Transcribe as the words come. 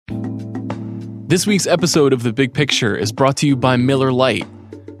This week's episode of The Big Picture is brought to you by Miller Lite.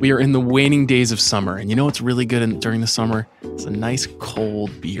 We are in the waning days of summer, and you know what's really good during the summer? It's a nice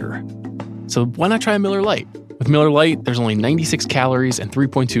cold beer. So why not try a Miller Lite? With Miller Lite, there's only 96 calories and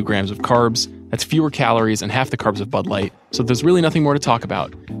 3.2 grams of carbs. That's fewer calories and half the carbs of Bud Light. So there's really nothing more to talk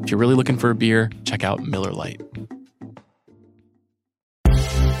about. If you're really looking for a beer, check out Miller Lite.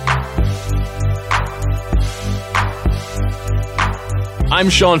 I'm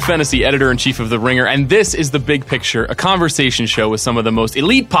Sean Fennessy, editor-in-chief of The Ringer, and this is The Big Picture, a conversation show with some of the most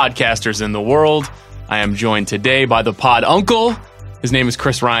elite podcasters in the world. I am joined today by the pod uncle. His name is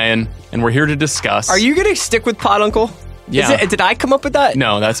Chris Ryan, and we're here to discuss... Are you going to stick with pod uncle? Yeah. Did I come up with that?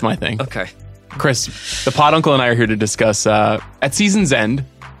 No, that's my thing. Okay. Chris, the pod uncle and I are here to discuss, at season's end,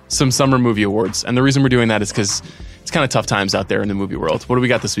 some summer movie awards. And the reason we're doing that is because it's kind of tough times out there in the movie world. What do we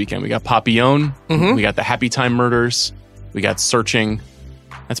got this weekend? We got Papillon. We got The Happy Time Murders. We got Searching.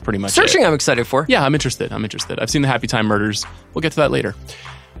 That's pretty much Searching it. I'm excited for. Yeah, I'm interested. I've seen The Happy Time Murders. We'll get to that later.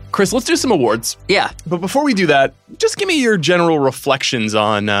 Chris, let's do some awards. Yeah. But before we do that, just give me your general reflections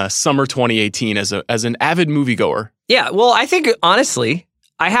on summer 2018 as an avid moviegoer. Yeah, well, I think, honestly,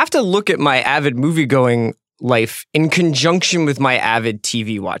 I have to look at my avid movie-going life in conjunction with my avid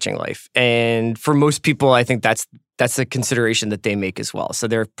TV watching life. And for most people, I think that's a consideration that they make as well. So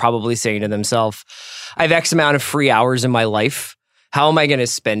they're probably saying to themselves, I have X amount of free hours in my life. How am I going to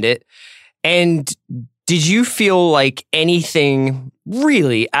spend it? And did you feel like anything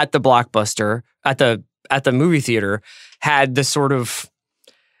really at the Blockbuster, at the movie theater, had the sort of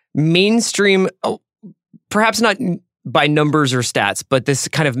mainstream, perhaps not by numbers or stats, but this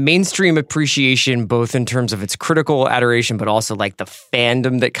kind of mainstream appreciation, both in terms of its critical adoration, but also like the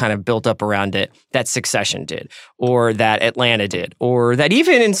fandom that kind of built up around it, that Succession did, or that Atlanta did, or that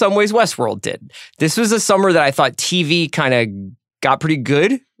even in some ways Westworld did? This was a summer that I thought TV kind of got pretty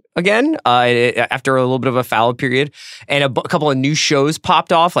good again after a little bit of a fallow period, and a couple of new shows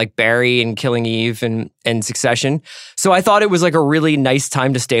popped off like Barry and Killing Eve and Succession. So I thought it was like a really nice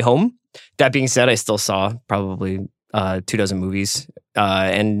time to stay home. That being said, I still saw probably 24 movies,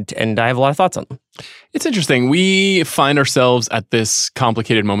 and I have a lot of thoughts on them. It's interesting. We find ourselves at this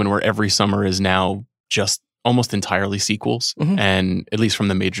complicated moment where every summer is now just almost entirely sequels, and at least from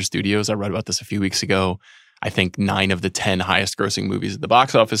the major studios. I read about this a few weeks ago. I think 9 of the 10 highest grossing movies at the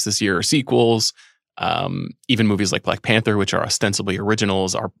box office this year are sequels. Even movies like Black Panther, which are ostensibly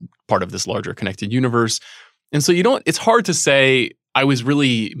originals, are part of this larger connected universe. And so it's hard to say I was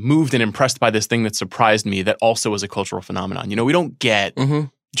really moved and impressed by this thing that surprised me that also was a cultural phenomenon. You know, we don't get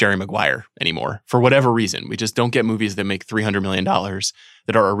Jerry Maguire anymore for whatever reason. We just don't get movies that make $300 million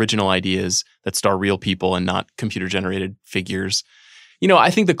that are original ideas that star real people and not computer generated figures. You know,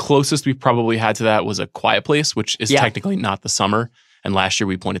 I think the closest we probably had to that was A Quiet Place, which is technically not the summer. And last year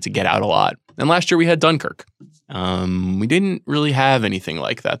we pointed to Get Out a lot. And last year we had Dunkirk. We didn't really have anything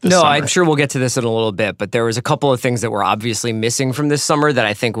like that this summer. No, I'm sure we'll get to this in a little bit, but there was a couple of things that were obviously missing from this summer that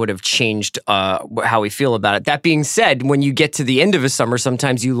I think would have changed how we feel about it. That being said, when you get to the end of a summer,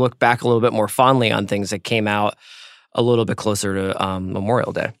 sometimes you look back a little bit more fondly on things that came out a little bit closer to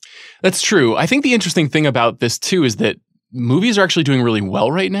Memorial Day. That's true. I think the interesting thing about this too is that movies are actually doing really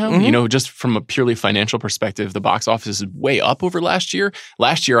well right now. You know, just from a purely financial perspective, the box office is way up over last year.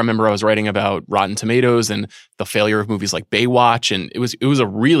 Last year, I remember I was writing about Rotten Tomatoes and the failure of movies like Baywatch, and it was a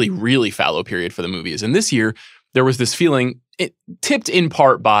really, really fallow period for the movies. And this year, there was this feeling, it tipped in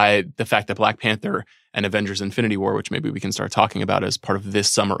part by the fact that Black Panther and Avengers Infinity War, which maybe we can start talking about as part of this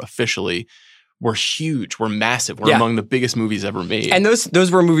summer officially, were huge, were massive, were among the biggest movies ever made. And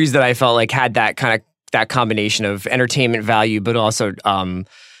those were movies that I felt like had that kind of that combination of entertainment value, but also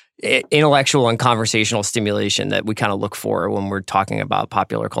intellectual and conversational stimulation that we kind of look for when we're talking about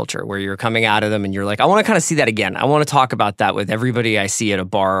popular culture, where you're coming out of them and you're like, I want to kind of see that again. I want to talk about that with everybody I see at a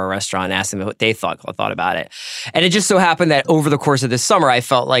bar or a restaurant and ask them what they thought about it. And it just so happened that over the course of this summer, I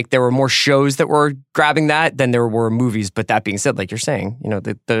felt like there were more shows that were grabbing that than there were movies. But that being said, like you're saying, you know,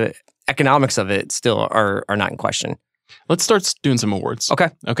 the economics of it still are not in question. Let's start doing some awards.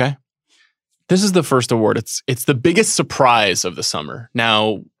 Okay. This is the first award. It's the biggest surprise of the summer.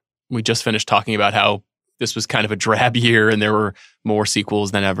 Now, we just finished talking about how this was kind of a drab year and there were more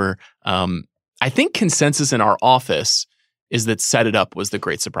sequels than ever. I think consensus in our office is that Set It Up was the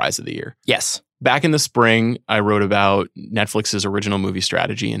great surprise of the year. Yes. Back in the spring, I wrote about Netflix's original movie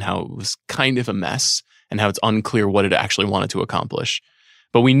strategy and how it was kind of a mess and how it's unclear what it actually wanted to accomplish.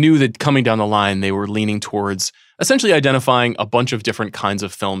 But we knew that coming down the line, they were leaning towards essentially identifying a bunch of different kinds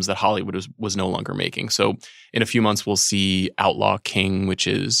of films that Hollywood was no longer making. So in a few months, we'll see Outlaw King, which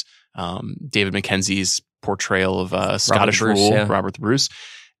is David Mackenzie's portrayal of Scottish rule, Robert the Bruce.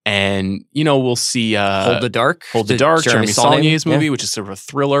 And, we'll see Hold the Dark. Jeremy Saulnier's movie, which is sort of a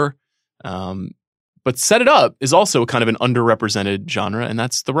thriller. But Set It Up is also kind of an underrepresented genre, and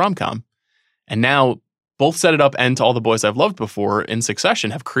that's the rom-com. And now both Set It Up and To All the Boys I've Loved Before in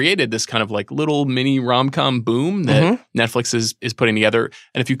succession have created this kind of like little mini rom-com boom that Netflix is putting together.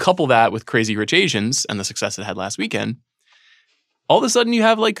 And if you couple that with Crazy Rich Asians and the success it had last weekend, all of a sudden you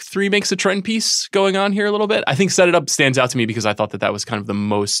have like three makes a trend piece going on here a little bit. I think Set It Up stands out to me because I thought that was kind of the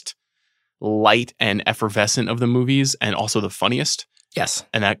most light and effervescent of the movies and also the funniest. Yes.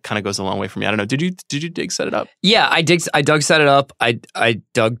 And that kind of goes a long way for me. I don't know. Did you dig Set It Up? Yeah, I dug Set It Up. I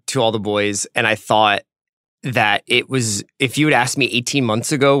dug To All the Boys, and I thought that it was, if you had asked me 18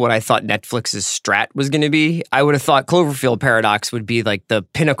 months ago what I thought Netflix's strat was going to be, I would have thought Cloverfield Paradox would be like the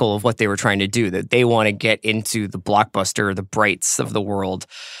pinnacle of what they were trying to do, that they want to get into the blockbuster, the Brights of the world.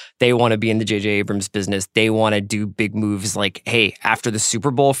 They want to be in the J.J. Abrams business. They want to do big moves like, hey, after the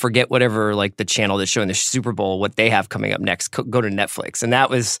Super Bowl, forget whatever like the channel that's showing the Super Bowl, what they have coming up next, go to Netflix. And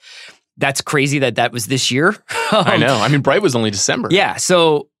that's crazy that was this year. I know. I mean, Bright was only December. Yeah.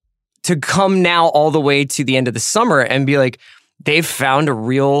 So to come now all the way to the end of the summer and be like, they've found a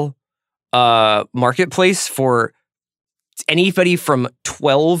real marketplace for anybody from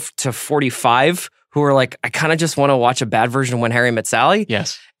 12 to 45 who are like, I kind of just want to watch a bad version of When Harry Met Sally.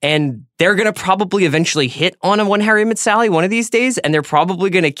 Yes. And they're going to probably eventually hit on a When Harry Met Sally one of these days. And they're probably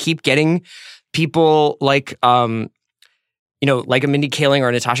going to keep getting people like, like a Mindy Kaling or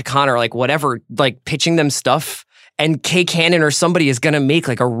a Natasha Khan or like whatever, like pitching them stuff. And Kay Cannon or somebody is going to make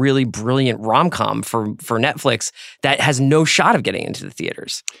like a really brilliant rom-com for Netflix that has no shot of getting into the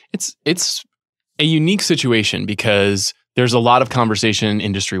theaters. It's a unique situation because there's a lot of conversation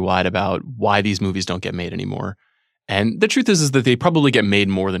industry-wide about why these movies don't get made anymore. And the truth is that they probably get made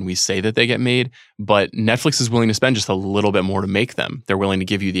more than we say that they get made, but Netflix is willing to spend just a little bit more to make them. They're willing to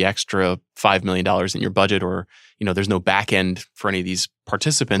give you the extra $5 million in your budget, or, there's no back end for any of these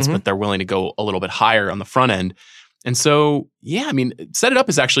participants, but they're willing to go a little bit higher on the front end. And so, yeah, I mean, Set It Up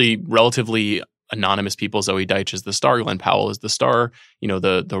is actually relatively anonymous people. Zoe Deitch is the star. Glenn Powell is the star.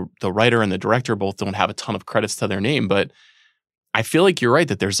 The writer and the director both don't have a ton of credits to their name, but I feel like you're right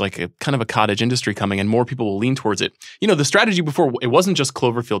that there's like a kind of a cottage industry coming and more people will lean towards it. The strategy before, it wasn't just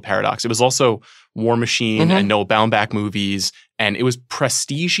Cloverfield Paradox. It was also War Machine and Noah Baumbach movies. And it was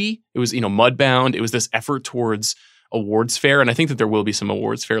prestige-y. It was, Mudbound. It was this effort towards awards fair. And I think that there will be some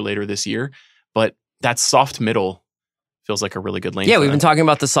awards fair later this year. But that soft middle feels like a really good lane. Yeah, we've been talking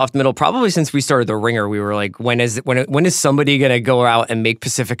about the soft middle probably since we started The Ringer. We were like, when is somebody going to go out and make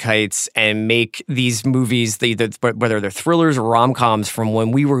Pacific Heights and make these movies, whether they're thrillers or rom-coms, from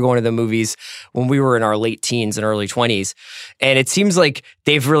when we were going to the movies when we were in our late teens and early 20s. And it seems like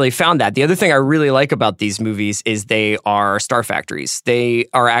they've really found that. The other thing I really like about these movies is they are star factories. They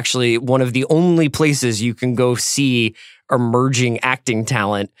are actually one of the only places you can go see emerging acting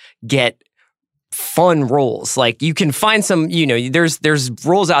talent get fun roles. Like you can find some, there's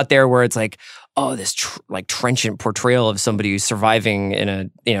roles out there where it's like, oh, this trenchant portrayal of somebody who's surviving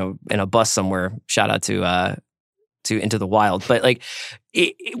in a bus somewhere. Shout out to Into the Wild. But like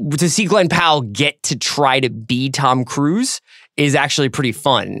to see Glenn Powell get to try to be Tom Cruise is actually pretty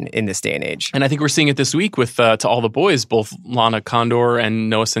fun in this day and age. And I think we're seeing it this week with To All the Boys, both Lana Condor and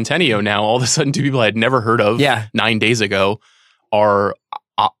Noah Centineo. Now, all of a sudden, two people I had never heard of 9 days ago are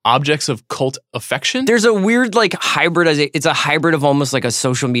objects of cult affection. There's a weird hybrid. It's a hybrid of almost like a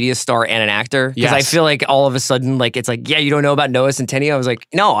social media star and an actor. Because I feel like all of a sudden, it's like, yeah, you don't know about Noah Centineo? I was like,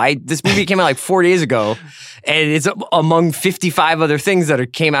 no, this movie came out like 4 days ago. And it's among 55 other things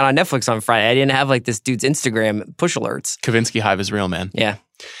that came out on Netflix on Friday. I didn't have this dude's Instagram push alerts. Kavinsky Hive is real, man. Yeah.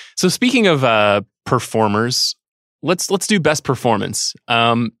 So speaking of performers, let's do best performance.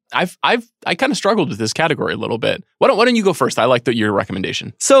 I kind of struggled with this category a little bit. Why don't you go first? I like your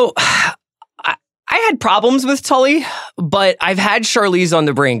recommendation. So I had problems with Tully, but I've had Charlize on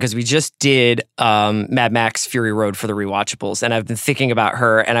the brain because we just did Mad Max Fury Road for the rewatchables, and I've been thinking about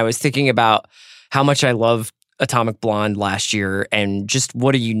her, and I was thinking about how much I loved Atomic Blonde last year, and just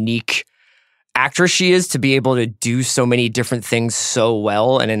what a unique actress she is to be able to do so many different things so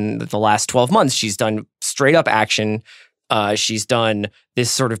well. And in the last 12 months, she's done straight up action. She's done this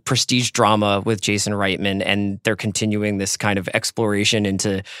sort of prestige drama with Jason Reitman, and they're continuing this kind of exploration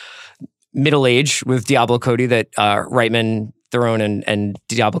into middle age with Diablo Cody that Reitman, Theron, and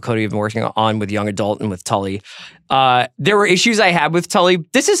Diablo Cody have been working on with young adult and with Tully. There were issues I had with Tully.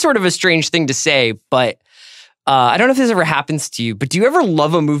 This is sort of a strange thing to say, but I don't know if this ever happens to you, but do you ever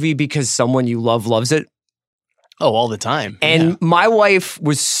love a movie because someone you love loves it? Oh, all the time. And my wife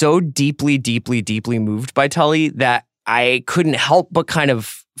was so deeply, deeply, deeply moved by Tully that I couldn't help but kind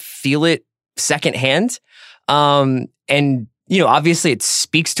of feel it secondhand. And, obviously it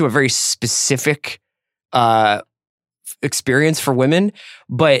speaks to a very specific experience for women,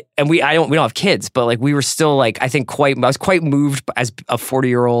 but we don't have kids, but like we were still like, I think I was quite moved as a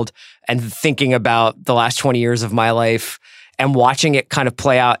 40-year-old and thinking about the last 20 years of my life and watching it kind of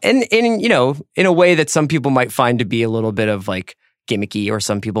play out and in a way that some people might find to be a little bit of like gimmicky or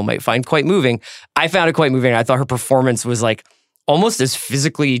some people might find quite moving. I found it quite moving. I thought her performance was like almost as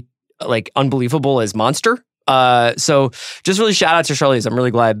physically like unbelievable as Monster. So just really shout out to Charlize. I'm really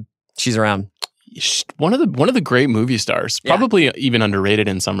glad she's around. One of the great movie stars, probably even underrated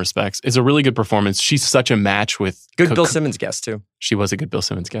in some respects, is a really good performance. She's such a match with Bill Simmons guest too. She was a good Bill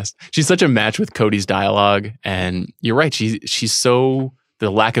Simmons guest. She's such a match with Cody's dialogue, and you're right. She's so the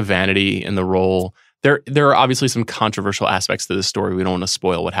lack of vanity in the role. There are obviously some controversial aspects to the story. We don't want to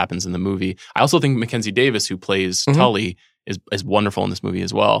spoil what happens in the movie. I also think Mackenzie Davis, who plays Tully, is wonderful in this movie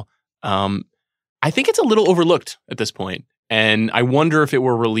as well. I think it's a little overlooked at this point, and I wonder if it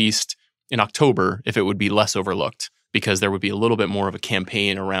were released in October, if it would be less overlooked, because there would be a little bit more of a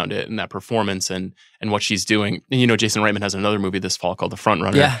campaign around it and that performance and what she's doing. And Jason Reitman has another movie this fall called The Front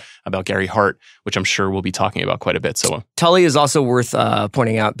Runner about Gary Hart, which I'm sure we'll be talking about quite a bit. So Tully is also worth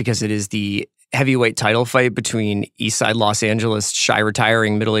pointing out because it is the heavyweight title fight between Eastside Los Angeles shy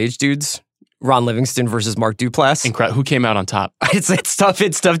retiring middle-aged dudes. Ron Livingston versus Mark Duplass. Incredible. Who came out on top? It's tough.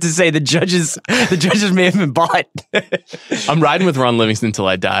 It's tough to say. The judges may have been bought. I'm riding with Ron Livingston till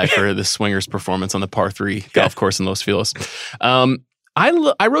I die for the swingers performance on the par 3 golf course in Los Feliz. I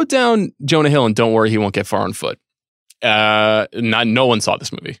wrote down Jonah Hill and Don't Worry, He Won't Get Far on Foot. No one saw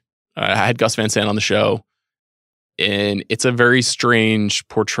this movie. I had Gus Van Sant on the show, and it's a very strange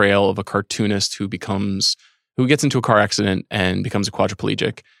portrayal of a cartoonist who gets into a car accident and becomes a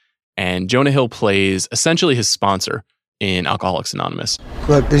quadriplegic. And Jonah Hill plays essentially his sponsor in Alcoholics Anonymous.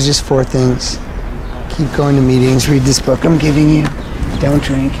 Look, there's just 4 things. Keep going to meetings, read this book I'm giving you. Don't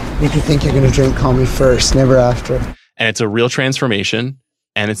drink. If you think you're going to drink, call me first, never after. And it's a real transformation.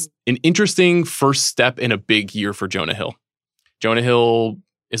 And it's an interesting first step in a big year for Jonah Hill. Jonah Hill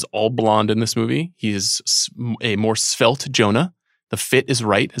is all blonde in this movie. He is a more svelte Jonah. The fit is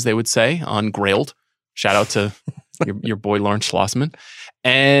right, as they would say, on Grailed. Shout out to your boy Lawrence Schlossman.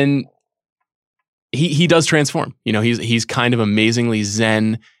 And he does transform. He's kind of amazingly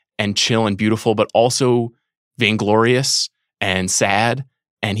zen and chill and beautiful, but also vainglorious and sad.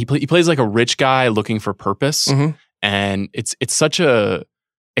 And he plays like a rich guy looking for purpose. Mm-hmm. And it's such a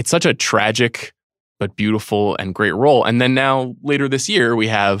tragic but beautiful and great role. And then now later this year we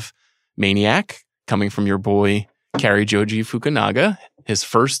have Maniac coming from your boy Cary Joji Fukunaga, his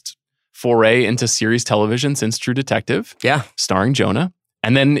first foray into series television since True Detective. Yeah, starring Jonah.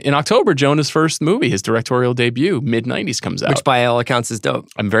 And then in October, Jonah's first movie, his directorial debut, mid-90s, comes out. Which by all accounts is dope.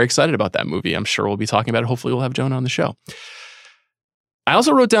 I'm very excited about that movie. I'm sure we'll be talking about it. Hopefully we'll have Jonah on the show. I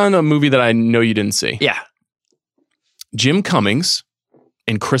also wrote down a movie that I know you didn't see. Yeah. Jim Cummings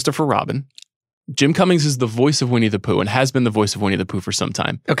and Christopher Robin. Jim Cummings is the voice of Winnie the Pooh and has been the voice of Winnie the Pooh for some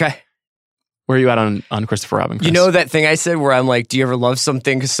time. Okay. Where are you at on Christopher Robin, Chris? You know that thing I said where I'm like, do you ever love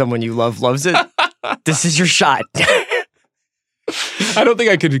something because someone you love loves it? This is your shot. I don't think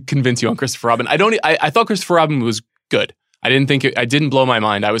I could convince you on Christopher Robin. I thought Christopher Robin was good. I didn't blow my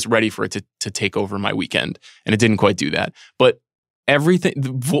mind. I was ready for it to take over my weekend, and it didn't quite do that. But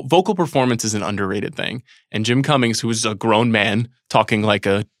the vocal performance is an underrated thing. And Jim Cummings, who is a grown man talking like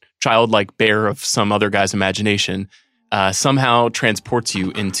a childlike bear of some other guy's imagination, somehow transports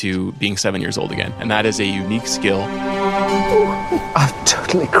you into being 7 years old again. And that is a unique skill. I'm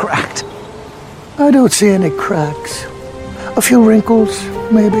totally cracked. I don't see any cracks. A few wrinkles,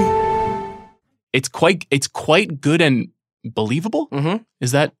 maybe. It's quite good and believable. Mm-hmm.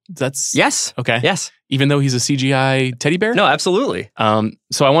 That's yes. Okay. Yes. Even though he's a CGI teddy bear? No, absolutely.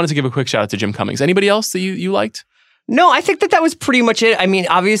 So I wanted to give a quick shout out to Jim Cummings. Anybody else that you liked? No, I think that was pretty much it. I mean,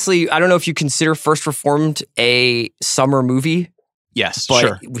 obviously, I don't know if you consider First Reformed a summer movie. Yes, but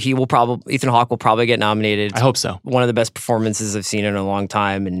sure. Ethan Hawke will probably get nominated. I hope so. One of the best performances I've seen in a long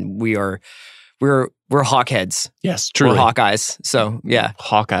time, and we're Hawk heads. Yes, truly. We're Hawkeyes. So yeah,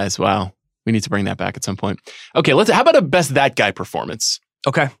 Hawkeyes. Wow, we need to bring that back at some point. Okay, how about a best that guy performance?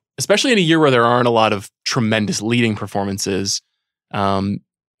 Okay, especially in a year where there aren't a lot of tremendous leading performances.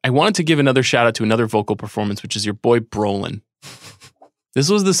 I wanted to give another shout out to another vocal performance, which is your boy Brolin. This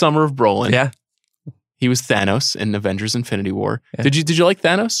was the summer of Brolin. Yeah, he was Thanos in Avengers: Infinity War. Yeah. Did you like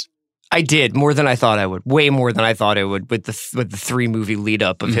Thanos? I did, more than I thought I would. Way more than I thought I would with the 3-movie lead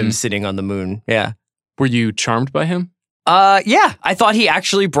up of him sitting on the moon. Yeah. Were you charmed by him? Yeah. I thought he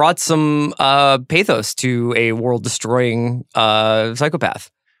actually brought some pathos to a world destroying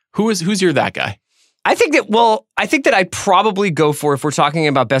psychopath. Who's your that guy? I think that I'd probably go for, if we're talking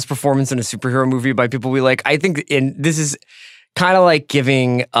about best performance in a superhero movie by people we like, I think this is kind of like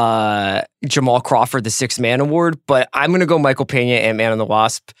giving Jamal Crawford the Sixth Man Award, but I'm going to go Michael Pena, Ant-Man and the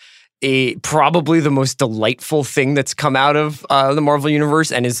Wasp. Probably the most delightful thing that's come out of the Marvel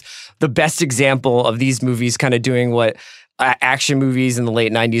Universe, and is the best example of these movies kind of doing what action movies in the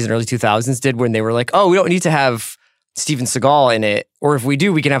late 90s and early 2000s did, when they were like, oh, we don't need to have Steven Seagal in it, or if we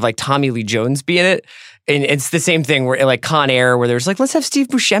do, we can have like Tommy Lee Jones be in it. And it's the same thing where like Con Air, where there's like, let's have Steve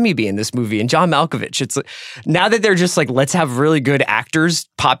Buscemi be in this movie, and John Malkovich. It's now that they're just like, let's have really good actors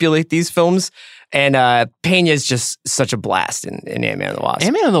populate these films. And Pena is just such a blast in Ant-Man and the Wasp.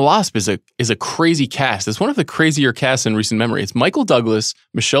 Ant-Man and the Wasp is a crazy cast. It's one of the crazier casts in recent memory. It's Michael Douglas,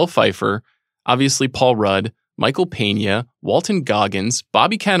 Michelle Pfeiffer, obviously Paul Rudd, Michael Pena, Walton Goggins,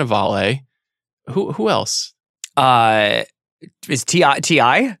 Bobby Cannavale. Who else? Is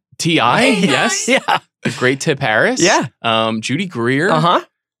T.I.? T.I., yes. Yeah. The great Tip Harris. Yeah. Judy Greer. Uh-huh.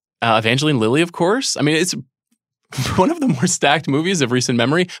 Evangeline Lilly, of course. I mean, it's one of the more stacked movies of recent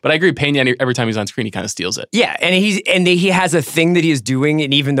memory. But I agree, Pena, every time he's on screen, he kind of steals it. Yeah, and he has a thing that he is doing,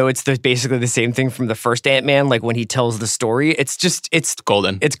 and even though it's basically the same thing from the first Ant-Man, like when he tells the story, it's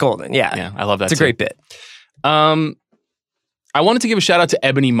golden. It's golden, yeah. Yeah, I love that. It's a great bit. I wanted to give a shout out to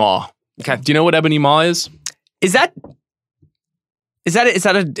Ebony Maw. Okay. Do you know what Ebony Maw is? Is that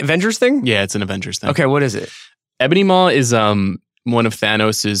an Avengers thing? Yeah, it's an Avengers thing. Okay, what is it? Ebony Maw is one of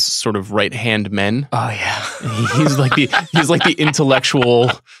Thanos' sort of right-hand men. Oh yeah. He's like the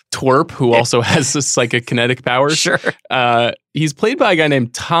intellectual twerp who also has the psychokinetic powers. Sure. He's played by a guy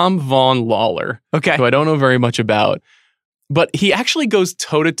named Tom Vaughan Lawler. Okay. Who I don't know very much about. But he actually goes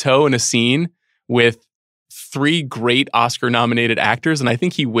toe-to-toe in a scene with 3 great Oscar-nominated actors, and I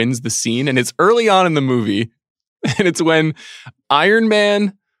think he wins the scene. And it's early on in the movie. And it's when Iron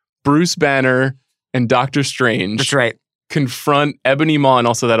Man, Bruce Banner, and Doctor Strange That's right. confront Ebony Maw and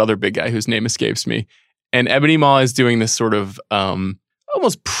also that other big guy whose name escapes me. And Ebony Maw is doing this sort of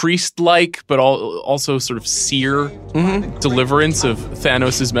almost priest-like, but also sort of seer deliverance of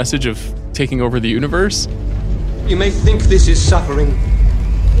Thanos' message of taking over the universe. You may think this is suffering.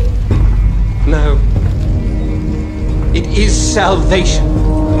 No. It is salvation.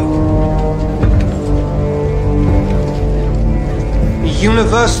 The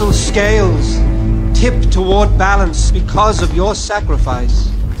universal scales tip toward balance because of your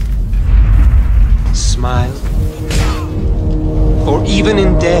sacrifice. Smile. For even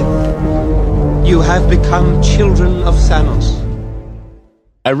in death, you have become children of Thanos.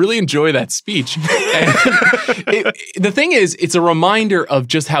 I really enjoy that speech. And the thing is, it's a reminder of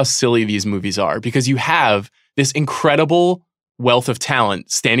just how silly these movies are, because you have this incredible wealth of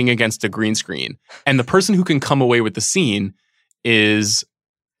talent standing against a green screen. And the person who can come away with the scene is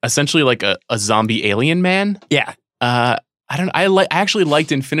essentially like a zombie alien man. Yeah. I actually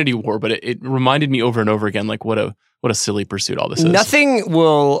liked Infinity War, but it reminded me over and over again, like what a silly pursuit all this is. Nothing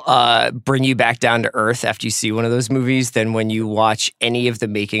will bring you back down to earth after you see one of those movies than when you watch any of the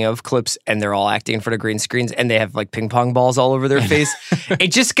making of clips and they're all acting in front of green screens and they have like ping pong balls all over their face.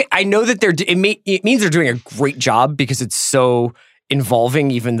 I know that it means they're doing a great job because it's so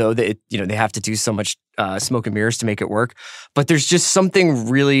involving, even though they have to do so much smoke and mirrors to make it work. But there's just something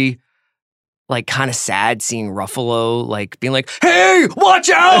really like kind of sad seeing Ruffalo like being like, "Hey, watch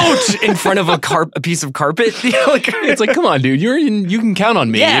out!" in front of a piece of carpet. It's like, come on, dude, you can count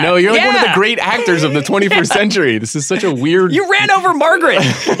on me. Yeah, you're like one of the great actors of the 21st century. This is such a weird. You ran over Margaret.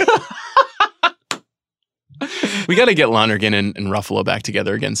 We got to get Lonergan and Ruffalo back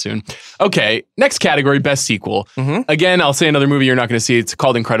together again soon. Okay, next category, best sequel. Mm-hmm. Again, I'll say another movie you're not going to see. It's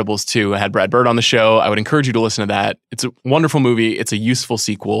called Incredibles 2. I had Brad Bird on the show. I would encourage you to listen to that. It's a wonderful movie. It's a useful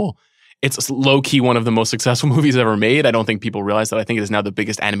sequel. It's low-key one of the most successful movies ever made. I don't think people realize that. I think it is now the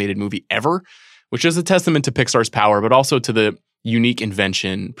biggest animated movie ever, which is a testament to Pixar's power, but also to the unique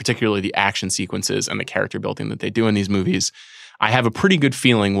invention, particularly the action sequences and the character building that they do in these movies. I have a pretty good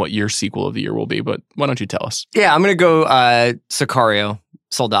feeling what your sequel of the year will be, but why don't you tell us? Yeah, I'm going to go Sicario,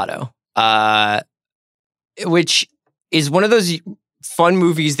 Soldado, which is one of those fun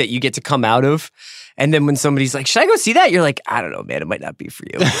movies that you get to come out of. And then when somebody's like, should I go see that? You're like, I don't know, man, it might not be for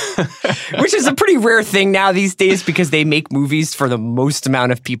you. Which is a pretty rare thing now these days because they make movies for the most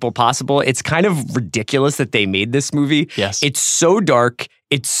amount of people possible. It's kind of ridiculous that they made this movie. Yes. It's so dark.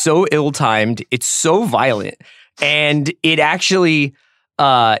 It's so ill-timed. It's so violent. And it actually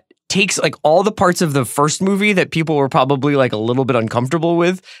takes like all the parts of the first movie that people were probably like a little bit uncomfortable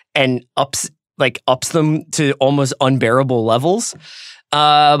with and ups them to almost unbearable levels.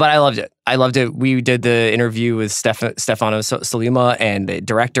 But I loved it. I loved it. We did the interview with Stefano Sollima and the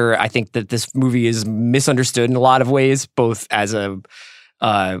director. I think that this movie is misunderstood in a lot of ways, both as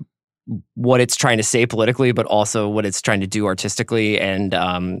what it's trying to say politically, but also what it's trying to do artistically. And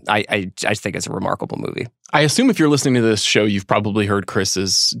I think it's a remarkable movie. I assume if you're listening to this show, you've probably heard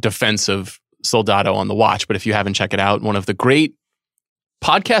Chris's defense of Soldado on The Watch. But if you haven't, check it out. One of the great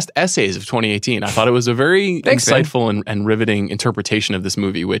podcast essays of 2018. I thought it was a very insightful and riveting interpretation of this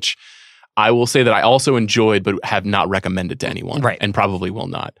movie, which I will say that I also enjoyed, but have not recommended to anyone. Right. And probably will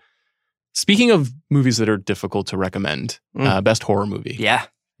not. Speaking of movies that are difficult to recommend, best horror movie. Yeah.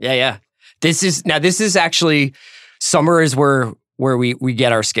 This is actually, summer is where we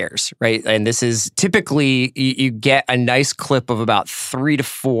get our scares, right? And this is typically, you get a nice clip of about 3 to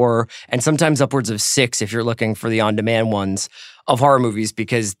 4, and sometimes upwards of 6 if you're looking for the on-demand ones of horror movies,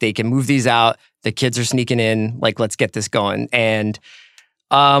 because they can move these out. The kids are sneaking in, like, let's get this going. And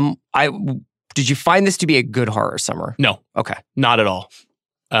did you find this to be a good horror summer? No. Okay. Not at all.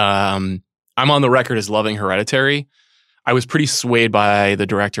 I'm on the record as loving Hereditary. I was pretty swayed by the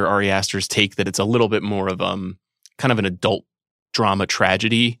director Ari Aster's take that it's a little bit more of kind of an adult drama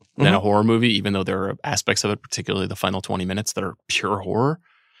tragedy than a horror movie, even though there are aspects of it, particularly the final 20 minutes, that are pure horror.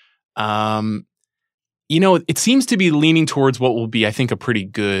 It seems to be leaning towards what will be, I think, a pretty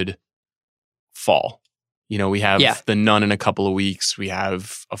good fall. We have The Nun in a couple of weeks. We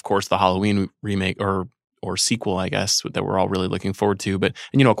have, of course, the Halloween remake or sequel, I guess, that we're all really looking forward to. But,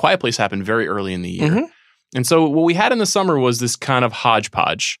 A Quiet Place happened very early in the year. Mm-hmm. And so what we had in the summer was this kind of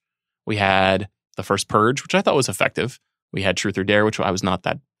hodgepodge. We had the first Purge, which I thought was effective. We had Truth or Dare, which I was not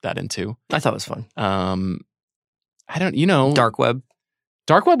that into. I thought it was fun. Dark Web.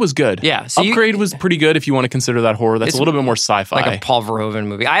 Dark Web was good. Yeah. So Upgrade was pretty good if you want to consider that horror. That's a little bit more sci-fi. Like a Paul Verhoeven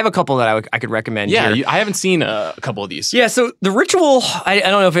movie. I have a couple that I could recommend here. I haven't seen a couple of these. Yeah, so The Ritual, I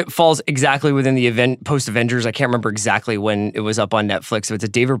don't know if it falls exactly within the event post-Avengers. I can't remember exactly when it was up on Netflix. So it's a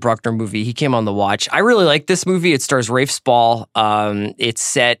David Bruckner movie. He came on The Watch. I really like this movie. It stars Rafe Spall. It's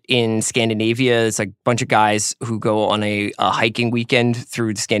set in Scandinavia. It's like a bunch of guys who go on a hiking weekend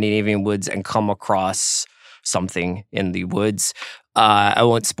through the Scandinavian woods and come across something in the woods. I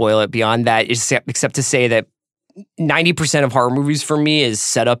won't spoil it beyond that, except to say that 90% of horror movies for me is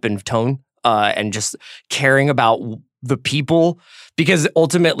set up in tone and just caring about the people, because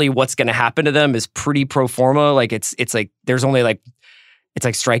ultimately what's going to happen to them is pretty pro forma. Like it's like there's only like it's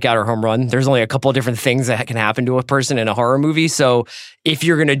like strikeout or home run. There's only a couple of different things that can happen to a person in a horror movie. So if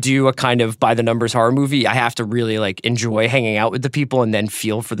you're going to do a kind of by the numbers horror movie, I have to really like enjoy hanging out with the people and then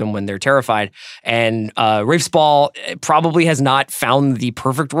feel for them when they're terrified. And Rafe Spall probably has not found the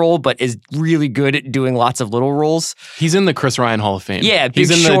perfect role, but is really good at doing lots of little roles. He's in the Chris Ryan Hall of Fame. Yeah. He's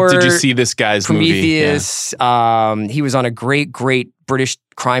in Short, Did you see this guy's Prometheus, movie? Yeah. He was on a great British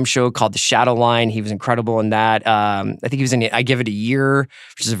crime show called The Shadow Line. He was incredible in that. I think he was in I Give It a Year,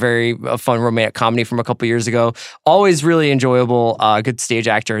 which is a fun romantic comedy from a couple years ago. Always really enjoyable, good stage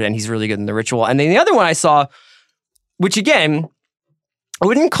actor, and he's really good in The Ritual. And then the other one I saw, which again, I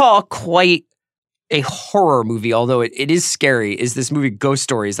wouldn't call quite a horror movie, although it is scary, is this movie Ghost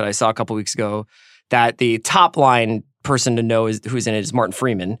Stories that I saw a couple weeks ago, that the top line person to know who's in it is Martin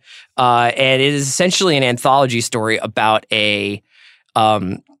Freeman. And it is essentially an anthology story about a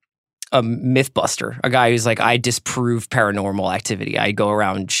mythbuster, a guy who's like, I disprove paranormal activity. I go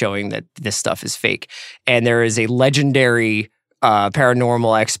around showing that this stuff is fake. And there is a legendary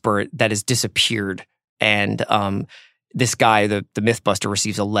paranormal expert that has disappeared. And this guy, the mythbuster,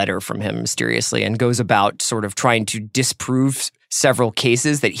 receives a letter from him mysteriously and goes about sort of trying to disprove several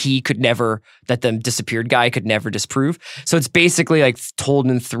cases that the disappeared guy could never disprove. So it's basically like told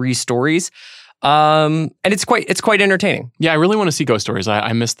in 3 stories. And it's quite entertaining. Yeah, I really want to see Ghost Stories.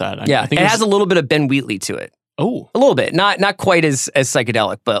 I missed that. I think it has a little bit of Ben Wheatley to it. Oh, a little bit, not quite as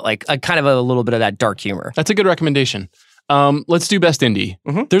psychedelic, but like a kind of a little bit of that dark humor. That's a good recommendation. Let's do Best Indie.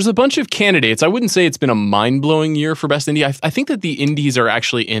 Mm-hmm. There's a bunch of candidates. I wouldn't say it's been a mind-blowing year for Best Indie. I think that the indies are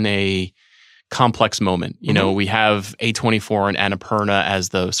actually in a complex moment. You know, we have A24 and Annapurna as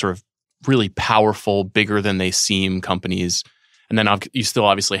the sort of really powerful, bigger than they seem companies. And then you still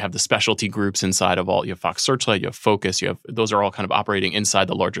obviously have the specialty groups inside of all. You have Fox Searchlight, you have Focus, those are all kind of operating inside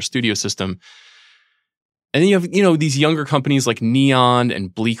the larger studio system. And then you have, these younger companies like Neon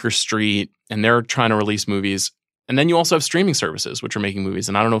and Bleecker Street, and they're trying to release movies. And then you also have streaming services, which are making movies.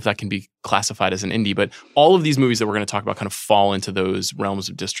 And I don't know if that can be classified as an indie, but all of these movies that we're going to talk about kind of fall into those realms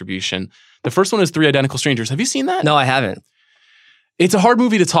of distribution. The first one is 3 Identical Strangers. Have you seen that? No, I haven't. It's a hard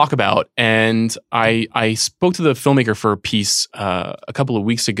movie to talk about. And I spoke to the filmmaker for a piece a couple of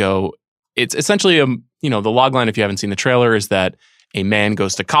weeks ago. It's essentially, the log line, if you haven't seen the trailer, is that a man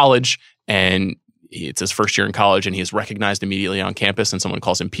goes to college and it's his first year in college and he is recognized immediately on campus and someone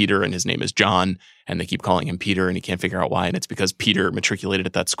calls him Peter and his name is John and they keep calling him Peter and he can't figure out why. And it's because Peter matriculated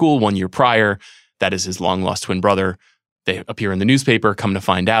at that school 1 year prior. That is his long lost twin brother. They appear in the newspaper, come to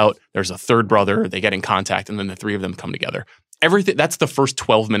find out there's a third brother. They get in contact and then the three of them come together. Everything that's the first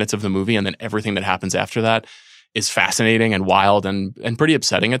 12 minutes of the movie. And then everything that happens after that is fascinating and wild and pretty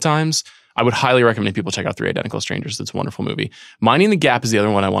upsetting at times. I would highly recommend people check out Three Identical Strangers. It's a wonderful movie. Minding the Gap is the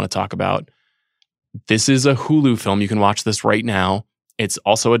other one I want to talk about. This is a Hulu film. You can watch this right now. It's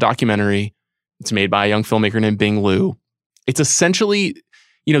also a documentary. It's made by a young filmmaker named Bing Liu. It's essentially,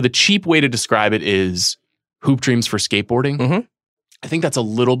 the cheap way to describe it is Hoop Dreams for skateboarding. Mm-hmm. I think that's a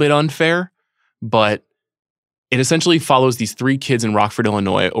little bit unfair, but it essentially follows these three kids in Rockford,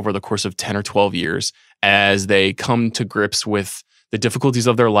 Illinois over the course of 10 or 12 years as they come to grips with the difficulties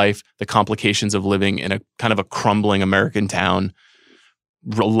of their life, the complications of living in a kind of a crumbling American town,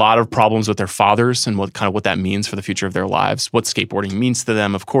 a lot of problems with their fathers and what that means for the future of their lives, what skateboarding means to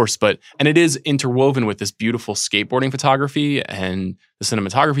them, of course, and it is interwoven with this beautiful skateboarding photography and the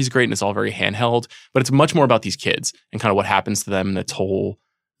cinematography is great and it's all very handheld, but it's much more about these kids and kind of what happens to them and the toll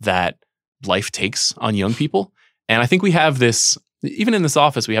that life takes on young people. And I think we have this, even in this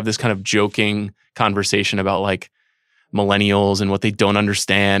office, we have this kind of joking conversation about like millennials and what they don't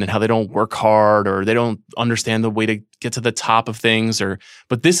understand and how they don't work hard or they don't understand the way to get to the top of things.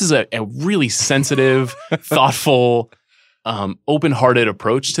 But this is a really sensitive, thoughtful, open-hearted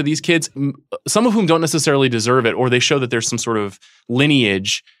approach to these kids, some of whom don't necessarily deserve it, or they show that there's some sort of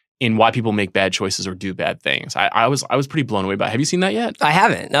lineage in why people make bad choices or do bad things. I was pretty blown away by it. Have you seen that yet? I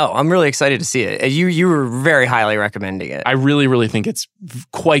haven't. No, I'm really excited to see it. You were very highly recommending it. I really, really think it's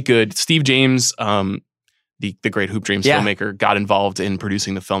quite good. Steve James, the great Hoop Dreams filmmaker, got involved in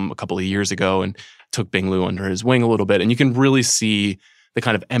producing the film a couple of years ago and took Bing Liu under his wing a little bit. And you can really see the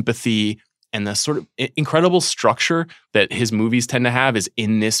kind of empathy and the sort of incredible structure that his movies tend to have is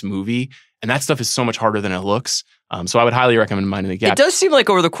in this movie. And that stuff is so much harder than it looks. So I would highly recommend Minding the Gap. It does seem like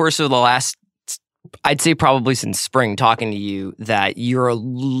over the course of the last, I'd say probably since spring, talking to you, that you're a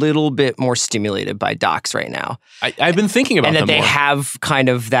little bit more stimulated by docs right now. I've been thinking about them and that they more. have kind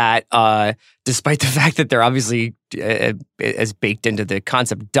of that, despite the fact that they're obviously as baked into the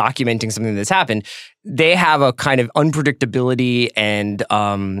concept documenting something that's happened, they have a kind of unpredictability and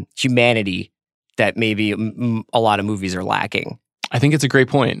humanity that maybe a lot of movies are lacking. I think it's a great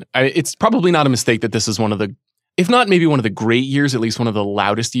point. It's probably not a mistake that this is one of the, if not maybe one of the great years, at least one of the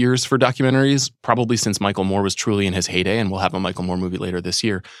loudest years for documentaries, probably since Michael Moore was truly in his heyday, and we'll have a Michael Moore movie later this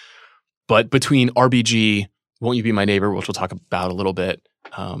year. But between RBG, Won't You Be My Neighbor, which we'll talk about a little bit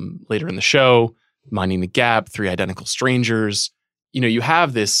later in the show, Minding the Gap, Three Identical Strangers, you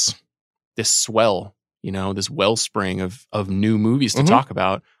have this swell, this wellspring of new movies to talk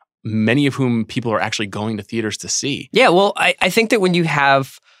about, many of whom people are actually going to theaters to see. Yeah, well, I think that when you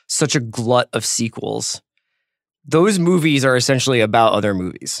have such a glut of sequels, those movies are essentially about other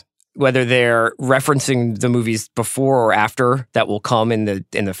movies, whether they're referencing the movies before or after that will come in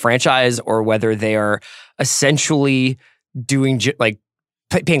the franchise, or whether they are essentially doing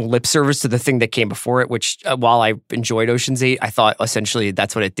paying lip service to the thing that came before it, which while I enjoyed Ocean's 8, I thought essentially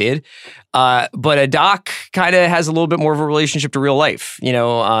that's what it did. But a doc kind of has a little bit more of a relationship to real life.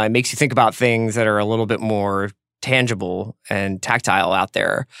 It makes you think about things that are a little bit more tangible and tactile out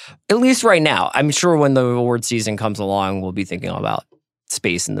there, at least right now. I'm sure when the award season comes along, we'll be thinking about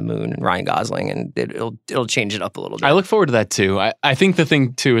space and the moon and Ryan Gosling, and it'll change it up a little bit. I look forward to that too. I think the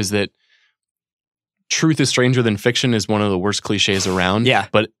thing too is that truth is stranger than fiction is one of the worst cliches around. Yeah.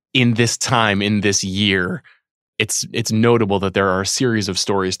 But in this time, in this year, it's notable that there are a series of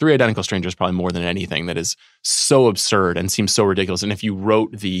stories, Three Identical Strangers probably more than anything, that is so absurd and seems so ridiculous. And if you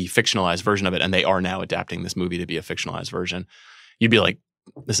wrote the fictionalized version of it, and they are now adapting this movie to be a fictionalized version, you'd be like,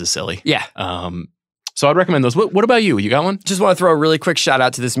 this is silly. Yeah. So I'd recommend those. What about you? You got one? Just want to throw a really quick shout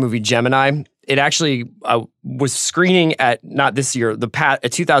out to this movie, Gemini. It actually was screening at, not this year,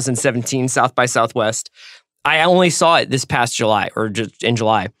 2017 South by Southwest. I only saw it this past July, or just in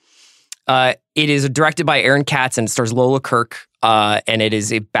July. It is directed by Aaron Katz and it stars Lola Kirk. And it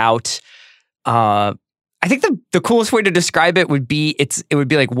is about, I think the coolest way to describe it would be, it would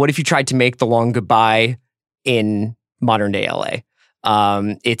be like, what if you tried to make The Long Goodbye in modern day LA?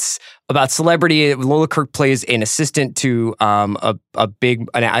 It's about celebrity. Lola Kirk plays an assistant to a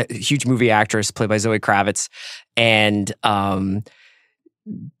huge movie actress played by Zoe Kravitz, and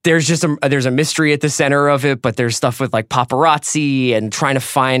there's a mystery at the center of it, but there's stuff with like paparazzi and trying to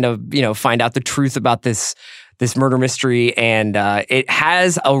find out the truth about this murder mystery, and it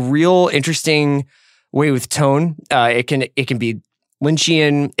has a real interesting way with tone. It can be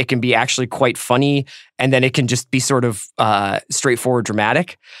Lynchian. It can be actually quite funny, and then it can just be sort of straightforward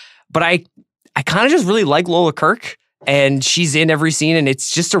dramatic. But I kind of just really like Lola Kirke, and she's in every scene, and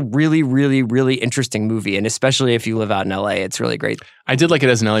it's just a really, really, really interesting movie. And especially if you live out in LA, it's really great. I did like it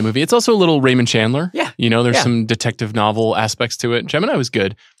as an LA movie. It's also a little Raymond Chandler. Yeah. There's some detective novel aspects to it. Gemini was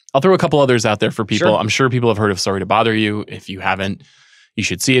good. I'll throw a couple others out there for people. Sure. I'm sure people have heard of Sorry to Bother You. If you haven't, you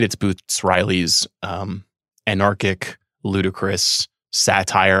should see it. It's Boots Riley's anarchic, ludicrous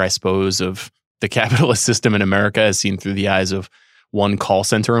satire, I suppose, of the capitalist system in America as seen through the eyes of one call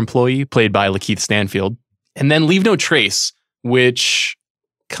center employee played by Lakeith Stanfield. And then Leave No Trace, which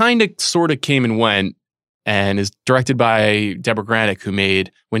kind of sort of came and went and is directed by Deborah Granick, who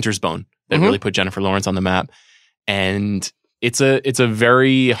made Winter's Bone, that really put Jennifer Lawrence on the map. And it's a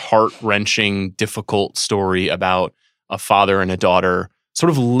very heart-wrenching, difficult story about a father and a daughter sort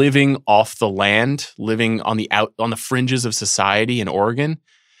of living off the land, living on the fringes of society in Oregon.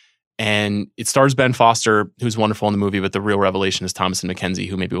 And it stars Ben Foster, who's wonderful in the movie, but the real revelation is Thomasin McKenzie,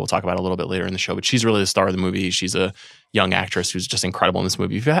 who maybe we'll talk about a little bit later in the show. But she's really the star of the movie. She's a young actress who's just incredible in this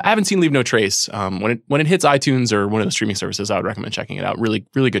movie. If you haven't seen Leave No Trace, when it hits iTunes or one of the streaming services, I would recommend checking it out. Really,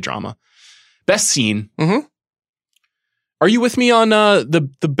 really good drama. Best scene. Mm-hmm. Are you with me on the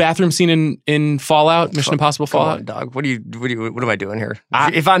bathroom scene in Fallout, Mission Impossible Fallout? Come on, dog. What am I doing here?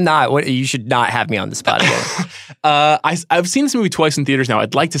 If I'm not, you should not have me on the spot again. I've seen this movie twice in theaters now.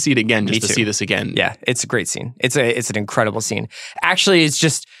 I'd like to see it again just to see this again. Yeah, it's a great scene. It's an incredible scene. Actually, it's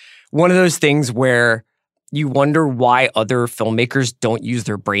just one of those things where you wonder why other filmmakers don't use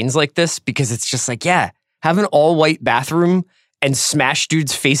their brains like this, because it's just like, yeah, have an all-white bathroom and smash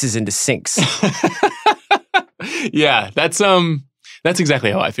dudes' faces into sinks. Yeah, that's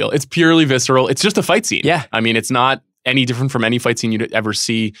exactly how I feel. It's purely visceral. It's just a fight scene. Yeah. I mean, it's not any different from any fight scene you'd ever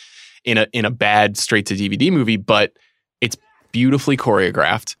see in a bad straight to DVD movie, but it's beautifully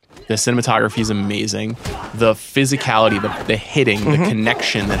choreographed. The cinematography is amazing. The physicality, the hitting, the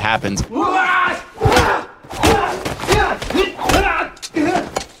connection that happens.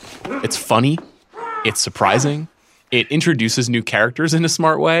 It's funny. It's surprising. It introduces new characters in a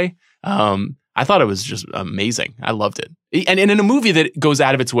smart way. I thought it was just amazing. I loved it. And in a movie that goes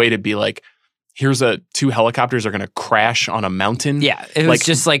out of its way to be like, here's two helicopters are going to crash on a mountain. Yeah. It was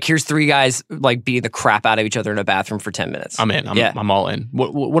just like, here's three guys like beating the crap out of each other in a bathroom for 10 minutes. I'm in. I'm all in.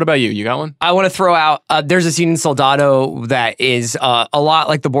 What about you? You got one? I want to throw out, there's a scene in Soldado that is a lot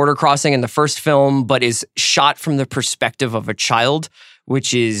like the border crossing in the first film, but is shot from the perspective of a child,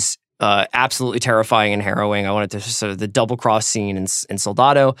 which is absolutely terrifying and harrowing. I wanted to sort of the double cross scene in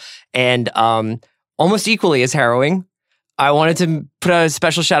Soldado, and almost equally as harrowing, I wanted to put a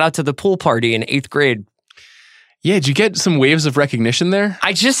special shout out to the pool party in 8th grade. Yeah, did you get some waves of recognition there?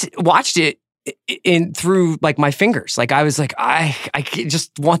 I just watched it through like my fingers. Like I was like, I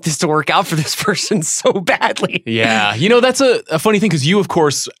just want this to work out for this person so badly. Yeah. That's a funny thing because you, of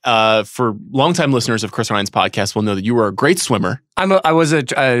course, for longtime listeners of Chris Ryan's podcast will know that you were a great swimmer. I was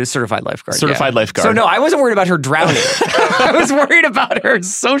a certified lifeguard. Certified lifeguard. So no, I wasn't worried about her drowning. I was worried about her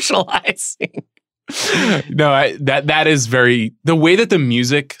socializing. No, that is very, the way that the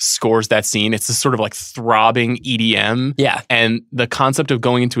music scores that scene, it's this sort of like throbbing EDM. Yeah. And the concept of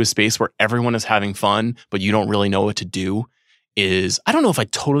going into a space where everyone is having fun, but you don't really know what to do is, I don't know if I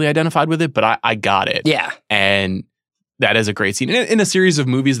totally identified with it, but I got it. Yeah. And that is a great scene. In a series of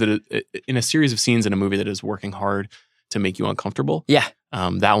movies in a series of scenes in a movie that is working hard to make you uncomfortable. Yeah.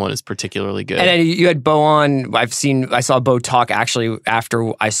 That one is particularly good. And then you had Bo on. I saw Bo talk actually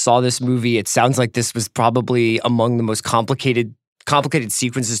after I saw this movie. It sounds like this was probably among the most complicated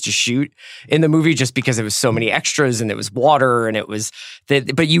sequences to shoot in the movie, just because it was so many extras and it was water and it was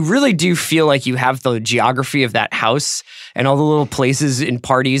but you really do feel like you have the geography of that house and all the little places in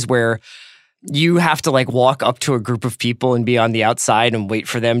parties where you have to like walk up to a group of people and be on the outside and wait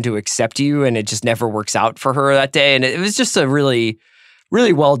for them to accept you, and it just never works out for her that day. And it was just a really,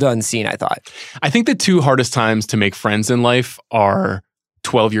 really well done scene, I thought. I think the two hardest times to make friends in life are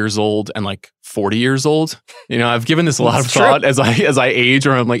 12 years old and like 40 years old. I've given this a lot of thought as I age,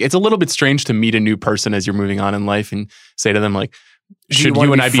 or I'm like, it's a little bit strange to meet a new person as you're moving on in life and say to them like, should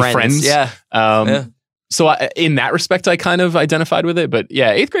you and I be friends? Yeah. So in that respect, I kind of identified with it. But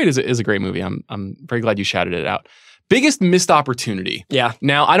yeah, 8th grade is a great movie. I'm very glad you shouted it out. Biggest missed opportunity. Yeah.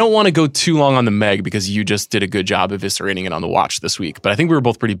 Now, I don't want to go too long on the Meg because you just did a good job eviscerating it on the watch this week. But I think we were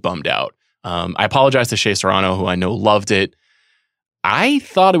both pretty bummed out. I apologize to Shea Serrano, who I know loved it. I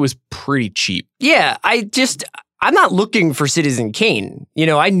thought it was pretty cheap. Yeah, I'm not looking for Citizen Kane.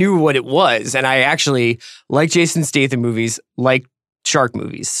 I knew what it was, and I actually like Jason Statham movies, like shark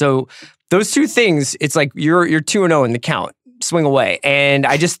movies. So those two things, it's like you're 2-0 in the count. swing away. And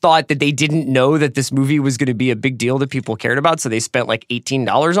I just thought that they didn't know that this movie was going to be a big deal that people cared about, so they spent like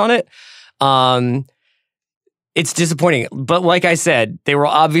 $18 on it. It's disappointing. But like I said, there will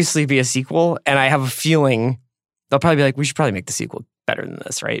obviously be a sequel, and I have a feeling they'll probably be like, we should probably make the sequel better than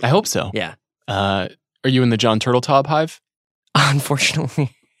this, right? I hope so. Yeah. Are you in the John Turteltaub hive? Unfortunately,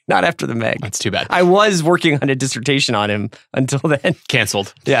 not after the Meg. That's too bad. I was working on a dissertation on him until then.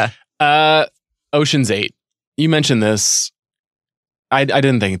 Canceled. Yeah. Ocean's 8. You mentioned this. I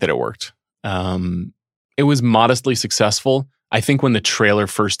didn't think that it worked. It was modestly successful. I think when the trailer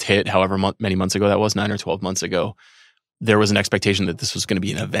first hit, however many months ago that was, 9 or 12 months ago, there was an expectation that this was going to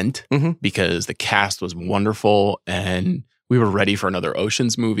be an event because the cast was wonderful and we were ready for another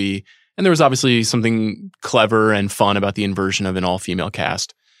Ocean's movie. And there was obviously something clever and fun about the inversion of an all-female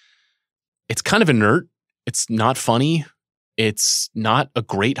cast. It's kind of inert. It's not funny. It's not a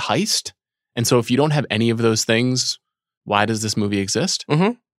great heist. And so if you don't have any of those things, why does this movie exist?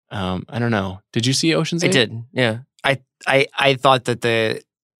 I don't know. Did you see Ocean's 8? I did, yeah. I thought that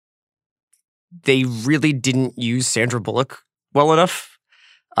they really didn't use Sandra Bullock well enough.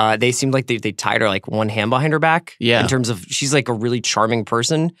 They seemed like they tied her like one hand behind her back. Yeah. In terms of, she's like a really charming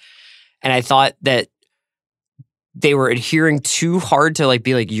person. And I thought that they were adhering too hard to like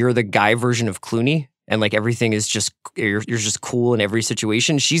be like, you're the guy version of Clooney. And like everything is just, you're just cool in every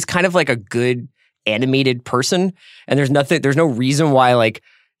situation. She's kind of like a good animated person. And there's no reason why like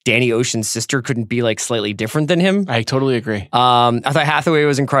Danny Ocean's sister couldn't be like slightly different than him. I totally agree. I thought Hathaway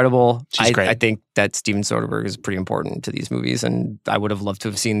was incredible. She's great. I think that Steven Soderbergh is pretty important to these movies. And I would have loved to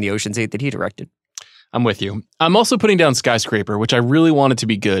have seen the Ocean's 8 that he directed. I'm with you. I'm also putting down Skyscraper, which I really wanted to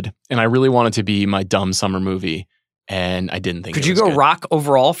be good. And I really wanted to be my dumb summer movie. And I didn't think Could it you was go good. rock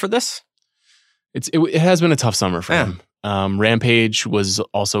overall for this? It has been a tough summer for him. Rampage was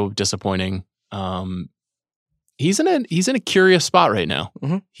also disappointing. He's in a curious spot right now.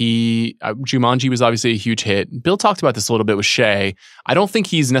 Jumanji was obviously a huge hit. Bill talked about this a little bit with Shay. I don't think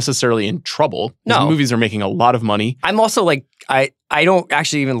he's necessarily in trouble. His movies are making a lot of money. I'm also like, I don't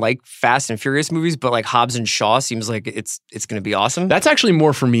actually even like Fast and Furious movies, but like Hobbs and Shaw seems like it's going to be awesome. That's actually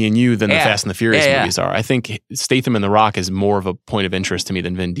more for me and you than the Fast and the Furious movies are. I think Statham and The Rock is more of a point of interest to me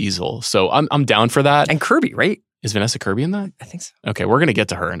than Vin Diesel. So I'm down for that. And Kirby, right? Is Vanessa Kirby in that? I think so. Okay, we're going to get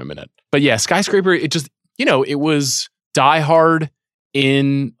to her in a minute. But yeah, Skyscraper, it just, it was Die Hard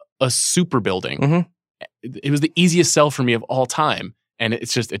in a super building. It was the easiest sell for me of all time. And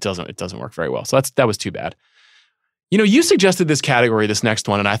it's just, it doesn't work very well. So that was too bad. You suggested this category, this next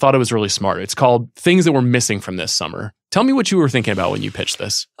one, and I thought it was really smart. It's called Things That Were Missing from This Summer. Tell me what you were thinking about when you pitched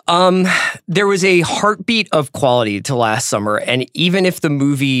this. There was a heartbeat of quality to last summer. And even if the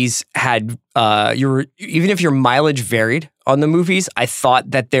movies had, even if your mileage varied on the movies, I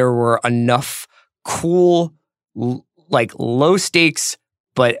thought that there were enough cool, like low stakes,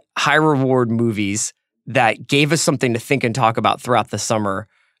 but high reward movies that gave us something to think and talk about throughout the summer.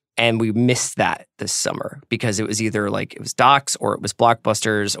 And we missed that this summer because it was either like it was docs or it was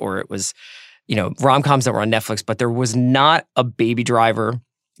blockbusters or it was, rom-coms that were on Netflix, but there was not a Baby Driver.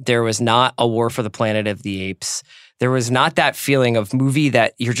 There was not a War for the Planet of the Apes. There was not that feeling of movie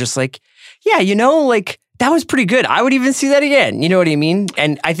that you're just like, yeah, like that was pretty good. I would even see that again. You know what I mean?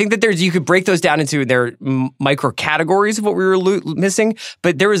 And I think that you could break those down into their micro categories of what we were missing,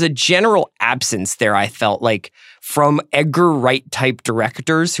 but there was a general absence there, I felt like, from Edgar Wright type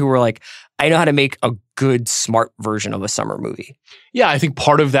directors who were like, I know how to make a good, smart version of a summer movie. Yeah, I think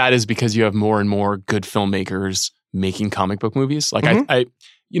part of that is because you have more and more good filmmakers making comic book movies. Like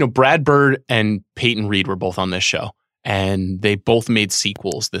Brad Bird and Peyton Reed were both on this show. And they both made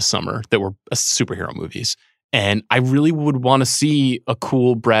sequels this summer that were superhero movies. And I really would want to see a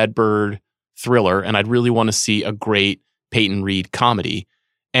cool Brad Bird thriller, and I'd really want to see a great Peyton Reed comedy.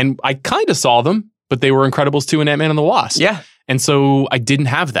 And I kind of saw them, but they were Incredibles 2 and Ant-Man and the Wasp. Yeah. And so I didn't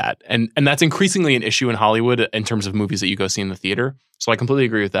have that. And that's increasingly an issue in Hollywood in terms of movies that you go see in the theater. So I completely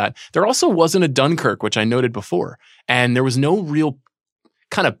agree with that. There also wasn't a Dunkirk, which I noted before. And there was no real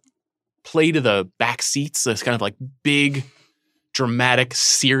kind of play to the back seats, this kind of like big, dramatic,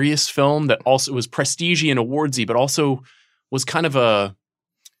 serious film that also was prestige-y and awardsy, but also was kind of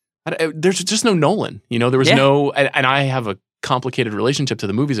there's just no Nolan. There was no, and I have a complicated relationship to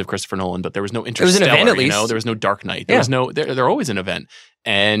the movies of Christopher Nolan, but there was no Interstellar. There was an event, at least. There was no Dark Knight. There was no, they're always an event.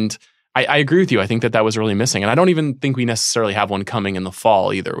 And I agree with you. I think that was really missing. And I don't even think we necessarily have one coming in the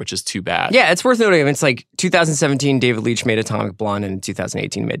fall either, which is too bad. Yeah, it's worth noting. It's like 2017, David Leitch made Atomic Blonde, and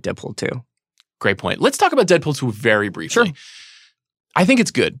 2018 made Deadpool 2. Great point. Let's talk about Deadpool 2 very briefly. Sure. I think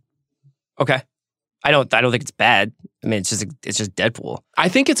it's good. Okay. I don't think it's bad. I mean, it's just Deadpool. I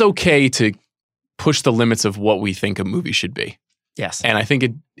think it's okay to push the limits of what we think a movie should be. Yes. And I think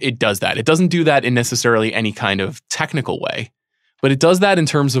it does that. It doesn't do that in necessarily any kind of technical way, but it does that in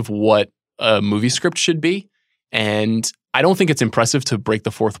terms of what a movie script should be. And I don't think it's impressive to break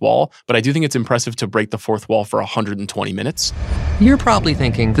the fourth wall, but I do think it's impressive to break the fourth wall for 120 minutes. You're probably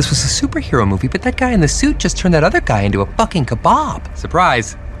thinking, this was a superhero movie, but that guy in the suit just turned that other guy into a fucking kebab.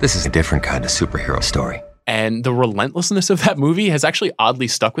 Surprise, this is a different kind of superhero story. And the relentlessness of that movie has actually oddly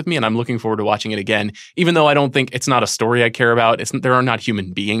stuck with me, and I'm looking forward to watching it again, even though I don't think it's not a story I care about. There are not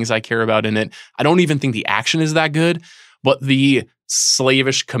human beings I care about in it. I don't even think the action is that good, but the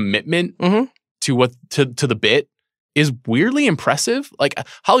slavish commitment to the bit is weirdly impressive. Like,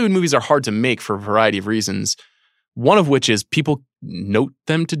 Hollywood movies are hard to make for a variety of reasons, one of which is people note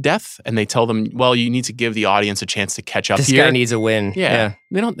them to death and they tell them, well, you need to give the audience a chance to catch up This here. guy needs a win. Yeah.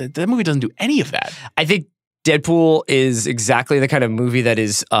 That movie doesn't do any of that. I think Deadpool is exactly the kind of movie that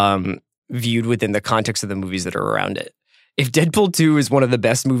is viewed within the context of the movies that are around it. If Deadpool 2 is one of the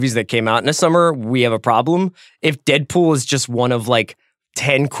best movies that came out in a summer, we have a problem. If Deadpool is just one of like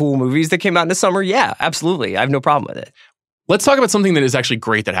 10 cool movies that came out in the summer, yeah, absolutely. I have no problem with it. Let's talk about something that is actually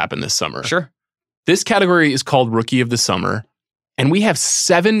great that happened this summer. Sure. This category is called Rookie of the Summer, and we have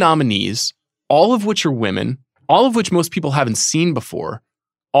 7 nominees, all of which are women, all of which most people haven't seen before,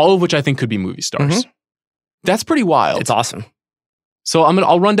 all of which I think could be movie stars. That's pretty wild. It's awesome. So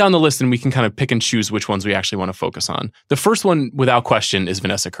I'll run down the list and we can kind of pick and choose which ones we actually want to focus on. The first one, without question, is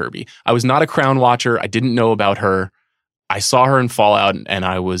Vanessa Kirby. I was not a Crown watcher. I didn't know about her. I saw her in Fallout and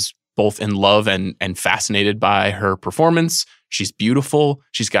I was both in love and fascinated by her performance. She's beautiful.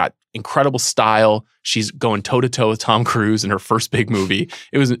 She's got incredible style. She's going toe-to-toe with Tom Cruise in her first big movie.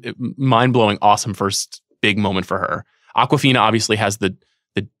 It was a mind-blowing, awesome first big moment for her. Awkwafina obviously has the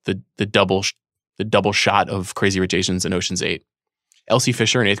double shot of Crazy Rich Asians and Ocean's 8. Elsie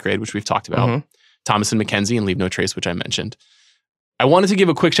Fisher in 8th Grade, which we've talked about. Thomasin McKenzie in Leave No Trace, which I mentioned. I wanted to give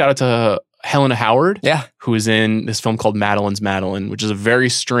a quick shout out to Helena Howard, who is in this film called Madeline's Madeline, which is a very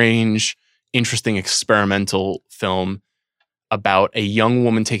strange, interesting, experimental film about a young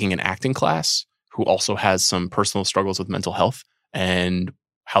woman taking an acting class who also has some personal struggles with mental health and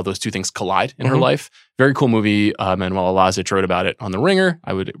how those two things collide in her life. Very cool movie. Manuel Alazic wrote about it on The Ringer.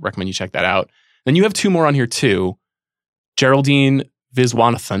 I would recommend you check that out. Then you have 2 more on here too. Geraldine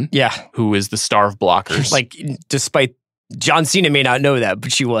Viswanathan, who is the star of Blockers. Like, despite John Cena may not know that,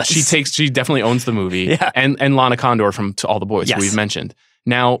 but she was. She definitely owns the movie. And Lana Condor from To All the Boys, who we've mentioned.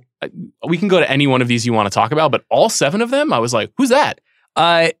 Now, we can go to any one of these you want to talk about, but all 7 of them, I was like, who's that?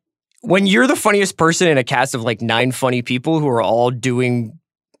 When you're the funniest person in a cast of like 9 funny people who are all doing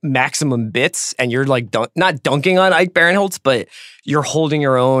maximum bits and you're like not dunking on Ike Barinholtz, but you're holding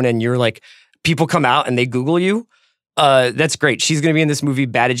your own and you're like, people come out and they Google you. That's great. She's going to be in this movie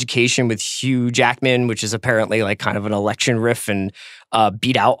Bad Education with Hugh Jackman, which is apparently like kind of an election riff and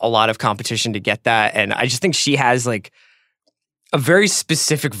beat out a lot of competition to get that. And I just think she has like a very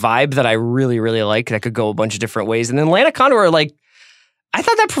specific vibe that I really, really like that could go a bunch of different ways. And then Lana Condor, like, I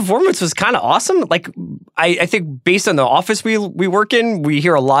thought that performance was kind of awesome. Like, I think based on the office we work in, we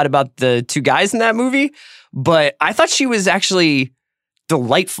hear a lot about the 2 guys in that movie, but I thought she was actually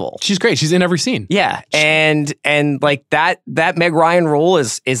delightful. She's great. She's in every scene. Yeah. And like that Meg Ryan role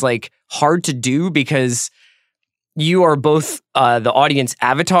is like hard to do because you are both the audience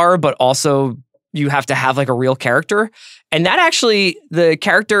avatar, but also you have to have like a real character. And that actually, her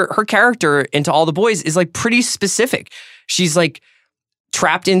character in To All the Boys is like pretty specific. She's like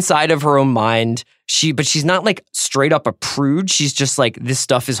trapped inside of her own mind. But she's not like straight up a prude. She's just like, this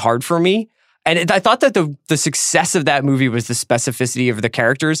stuff is hard for me. And I thought that the success of that movie was the specificity of the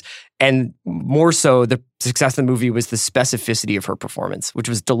characters, and more so the success of the movie was the specificity of her performance, which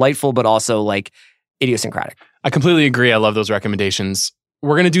was delightful, but also like idiosyncratic. I completely agree. I love those recommendations.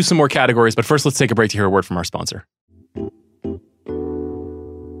 We're going to do some more categories, but first let's take a break to hear a word from our sponsor.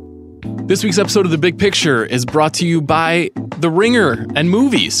 This week's episode of The Big Picture is brought to you by The Ringer and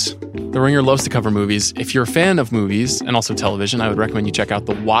movies. The Ringer loves to cover movies. If you're a fan of movies and also television, I would recommend you check out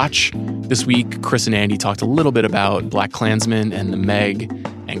The Watch. This week, Chris and Andy talked a little bit about BlacKkKlansman and The Meg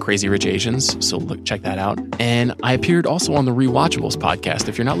and Crazy Rich Asians, so check that out. And I appeared also on the Rewatchables podcast.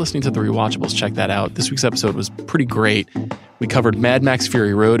 If you're not listening to the Rewatchables, check that out. This week's episode was pretty great. We covered Mad Max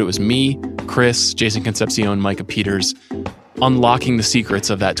Fury Road. It was me, Chris, Jason Concepcion, Micah Peters, unlocking the secrets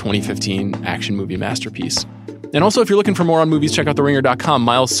of that 2015 action movie masterpiece. And also, if you're looking for more on movies, check out TheRinger.com.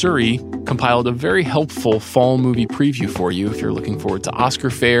 Miles Surrey compiled a very helpful fall movie preview for you. If you're looking forward to Oscar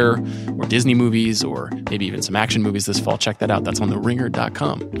fare or Disney movies or maybe even some action movies this fall, check that out. That's on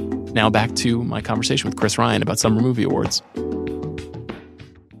TheRinger.com. Now back to my conversation with Chris Ryan about Summer Movie Awards.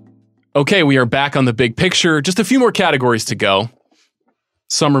 Okay, we are back on the big picture. Just a few more categories to go.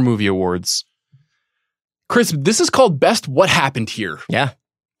 Summer Movie Awards. Chris, this is called Best What Happened Here. Yeah.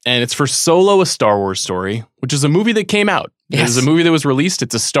 And it's for Solo, A Star Wars Story, which is a movie that came out. Yes. It is a movie that was released.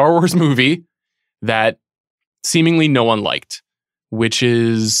 It's a Star Wars movie that seemingly no one liked, which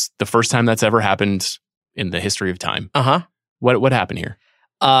is the first time that's ever happened in the history of time. Uh-huh. What happened here?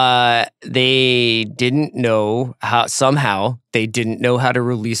 They didn't know somehow they didn't know how to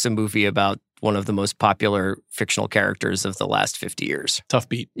release a movie about one of the most popular fictional characters of the last 50 years. Tough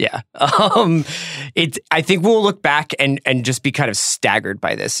beat. Yeah. I think we'll look back and just be kind of staggered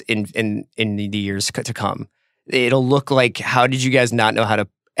by this in the years to come. It'll look like, how did you guys not know how to,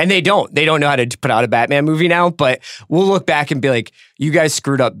 and they don't know how to put out a Batman movie now, but we'll look back and be like, you guys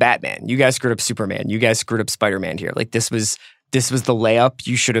screwed up Batman. You guys screwed up Superman. You guys screwed up Spider-Man here. Like this was the layup.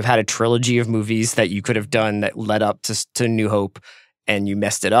 You should have had a trilogy of movies that you could have done that led up to New Hope, and you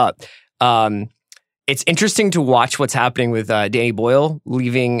messed it up. It's interesting to watch what's happening with Danny Boyle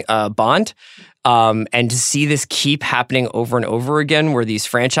leaving Bond, and to see this keep happening over and over again, where these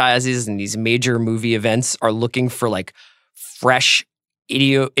franchises and these major movie events are looking for like fresh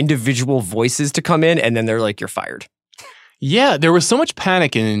individual voices to come in, and then they're like, you're fired. Yeah, there was so much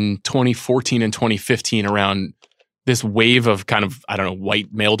panic in 2014 and 2015 around this wave of kind of, I don't know,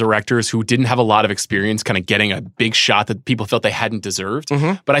 white male directors who didn't have a lot of experience kind of getting a big shot that people felt they hadn't deserved.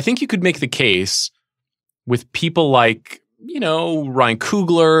 Mm-hmm. But I think you could make the case with people like, Ryan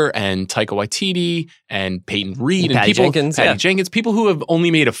Coogler and Taika Waititi and Peyton Reed and Patty Jenkins, people who have only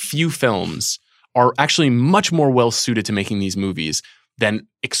made a few films are actually much more well suited to making these movies than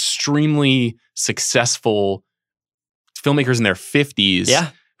extremely successful filmmakers in their 50s. Yeah.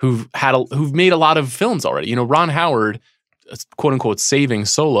 Who've made a lot of films already. Ron Howard, quote unquote, saving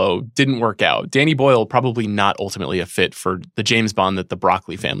Solo didn't work out. Danny Boyle, probably not ultimately a fit for the James Bond that the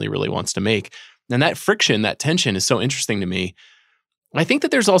Broccoli family really wants to make. And that friction, that tension is so interesting to me. I think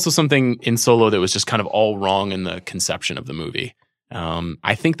that there's also something in Solo that was just kind of all wrong in the conception of the movie.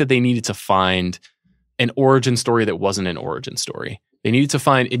 I think that they needed to find an origin story that wasn't an origin story. It needed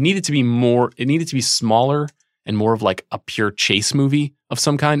to be smaller and more of like a pure chase movie of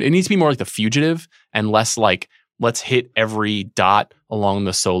some kind. It needs to be more like The Fugitive and less like, let's hit every dot along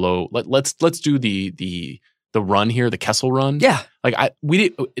the Solo. Let's do the run here, the Kessel Run. Yeah. Like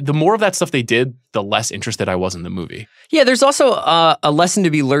the more of that stuff they did, the less interested I was in the movie. Yeah, there's also a lesson to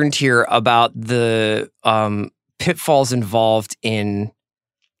be learned here about the pitfalls involved in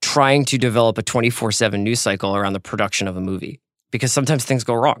trying to develop a 24/7 news cycle around the production of a movie, because sometimes things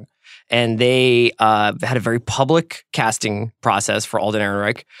go wrong. And they had a very public casting process for Alden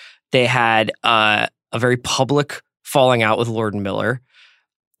Ehrenreich. They had a very public falling out with Lord and Miller.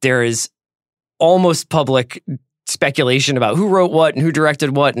 There is almost public speculation about who wrote what and who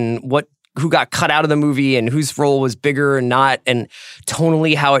directed what and who got cut out of the movie and whose role was bigger and not, and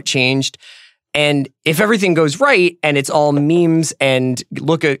tonally how it changed. And if everything goes right and it's all memes and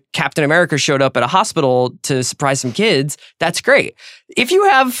look at Captain America showed up at a hospital to surprise some kids, that's great. If you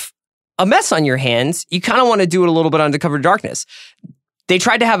have a mess on your hands, you kind of want to do it a little bit under cover of darkness. They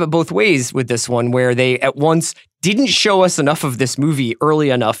tried to have it both ways with this one, where they at once didn't show us enough of this movie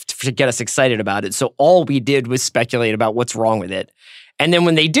early enough to get us excited about it. So all we did was speculate about what's wrong with it. And then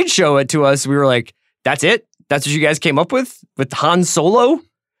when they did show it to us, we were like, that's it? That's what you guys came up with Han Solo?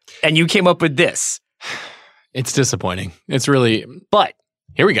 And you came up with this. It's disappointing. It's really... But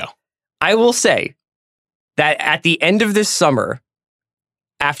here we go. I will say that at the end of this summer,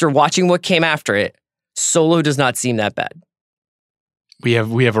 after watching what came after it, Solo does not seem that bad. We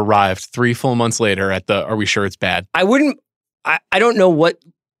have arrived 3 full months later at the, are we sure it's bad? I don't know what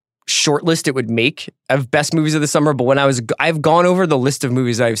shortlist it would make of best movies of the summer, but I've gone over the list of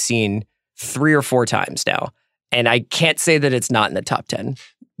movies I've seen 3 or 4 times now, and I can't say that it's not in the top 10.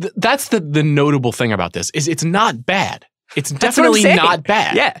 That's the notable thing about this, is it's not bad. It's definitely not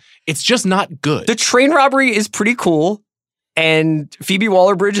bad. Yeah. It's just not good. The train robbery is pretty cool, and Phoebe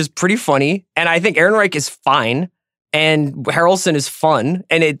Waller-Bridge is pretty funny, and I think Ehrenreich is fine, and Harrelson is fun,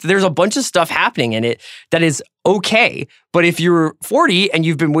 and there's a bunch of stuff happening in it that is okay. But if you're 40 and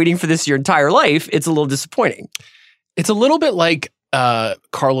you've been waiting for this your entire life, it's a little disappointing. It's a little bit like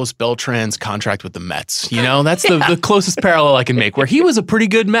Carlos Beltran's contract with the Mets. That's the closest parallel I can make, where he was a pretty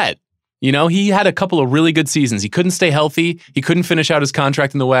good Met. He had a couple of really good seasons. He couldn't stay healthy. He couldn't finish out his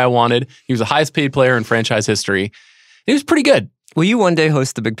contract in the way I wanted. He was the highest paid player in franchise history. He was pretty good. Will you one day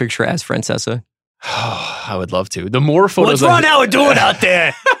host The Big Picture as Francesa? I would love to. The more photos... What's Ron Howard doing out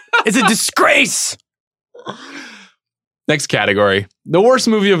there? It's a disgrace. Next category. The worst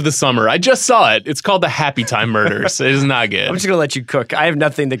movie of the summer. I just saw it. It's called The Happy Time Murders. It is not good. I'm just going to let you cook. I have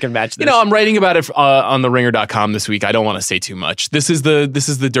nothing that can match this. You know, I'm writing about it on theringer.com this week. I don't want to say too much. This is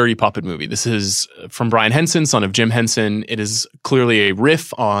the Dirty Puppet movie. This is from Brian Henson, son of Jim Henson. It is clearly a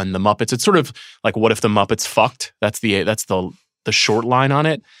riff on the Muppets. It's sort of like What If the Muppets Fucked? That's the short line on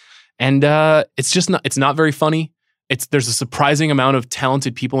it. And it's not very funny. There's a surprising amount of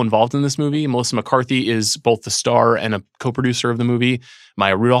talented people involved in this movie. Melissa McCarthy is both the star and a co-producer of the movie.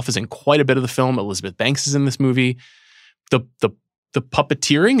 Maya Rudolph is in quite a bit of the film. Elizabeth Banks is in this movie. The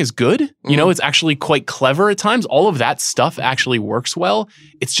puppeteering is good. You know, it's actually quite clever at times. All of that stuff actually works well.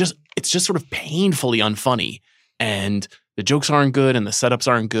 It's just sort of painfully unfunny. And the jokes aren't good and the setups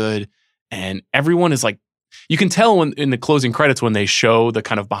aren't good. And everyone is like, you can tell when in the closing credits when they show the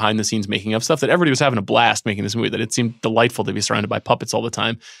kind of behind the scenes making of stuff that everybody was having a blast making this movie, that it seemed delightful to be surrounded by puppets all the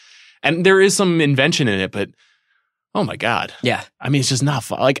time. And there is some invention in it, but oh my God. Yeah. I mean, it's just not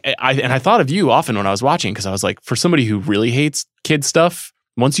fun. Like I thought of you often when I was watching, because I was like, for somebody who really hates kid stuff,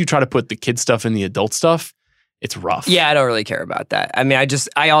 once you try to put the kid stuff in the adult stuff, it's rough. Yeah, I don't really care about that. I mean,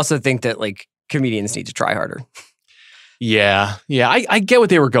 I also think that like comedians need to try harder. Yeah. I get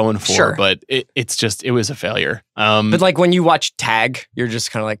what they were going for, Sure. but it was a failure. But like when you watch Tag, you're just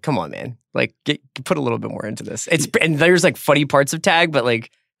kind of like, come on, man. Like put a little bit more into this. And there's like funny parts of Tag, but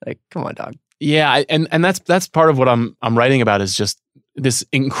like come on, dog. Yeah, and that's part of what I'm writing about, is just this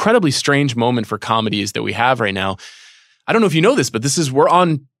incredibly strange moment for comedies that we have right now. I don't know if you know this, but we're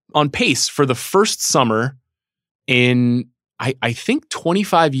on pace for the first summer in I think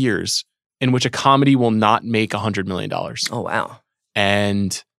 25 years in which a comedy will not make $100 million. Oh, wow.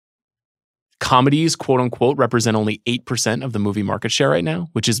 And comedies, quote unquote, represent only 8% of the movie market share right now,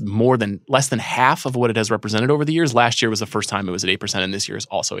 which is less than half of what it has represented over the years. Last year was the first time it was at 8%, and this year is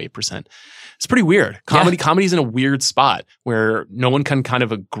also 8%. It's pretty weird. Comedy's in a weird spot where no one can kind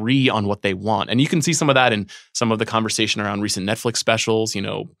of agree on what they want. And you can see some of that in some of the conversation around recent Netflix specials, you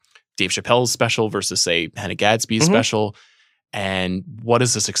know, Dave Chappelle's special versus, say, Hannah Gadsby's special. And what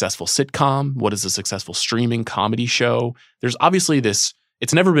is a successful sitcom? What is a successful streaming comedy show? There's obviously this,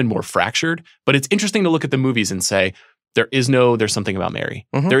 it's never been more fractured, but it's interesting to look at the movies and say, there's Something About Mary.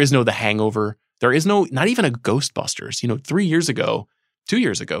 There is no The Hangover. There is no, not even a Ghostbusters. You know, 2 years ago,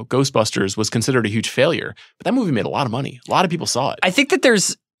 Ghostbusters was considered a huge failure, but that movie made a lot of money. A lot of people saw it. I think that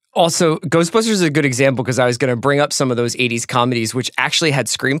there's also, Ghostbusters is a good example because I was going to bring up some of those 80s comedies which actually had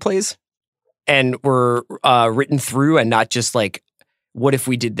screenplays and were written through, and not just like, what if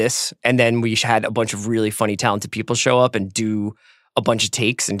we did this? And then we had a bunch of really funny, talented people show up and do a bunch of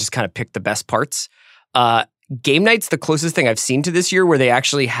takes and just kind of pick the best parts. Game Night's the closest thing I've seen to this year where they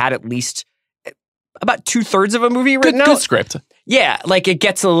actually had at least about 2/3 of a movie written out. Good script. Yeah, like it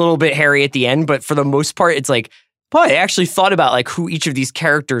gets a little bit hairy at the end, but for the most part, it's like, boy, I actually thought about like who each of these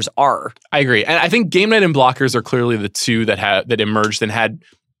characters are. I agree. And I think Game Night and Blockers are clearly the two that emerged and had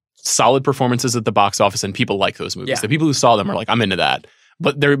solid performances at the box office, and people like those movies. Yeah. The people who saw them are like, I'm into that.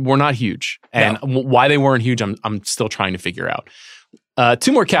 But they were not huge. And why they weren't huge, I'm still trying to figure out.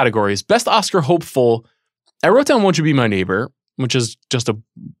 2 more categories. Best Oscar hopeful. I wrote down Won't You Be My Neighbor, which is just a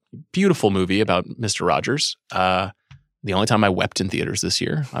beautiful movie about Mr. Rogers. The only time I wept in theaters this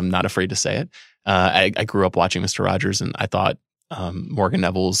year. I'm not afraid to say it. I grew up watching Mr. Rogers, and I thought Morgan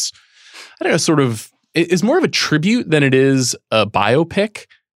Neville's, I don't know, sort of, is more of a tribute than it is a biopic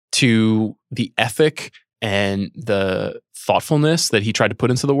to the ethic and the thoughtfulness that he tried to put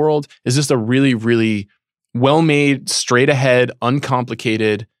into the world. Is just a really, really well-made, straight-ahead,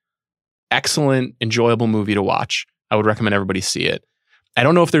 uncomplicated, excellent, enjoyable movie to watch. I would recommend everybody see it. I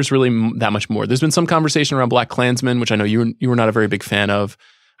don't know if there's really that much more. There's been some conversation around Black Klansman, which I know you were not a very big fan of.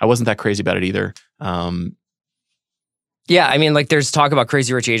 I wasn't that crazy about it either. Yeah, I mean, like there's talk about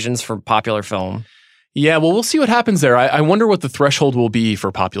Crazy Rich Asians for popular film. Yeah, well, we'll see what happens there. I wonder what the threshold will be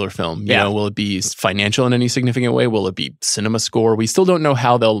for popular film. You know, will it be financial in any significant way? Will it be cinema score? We still don't know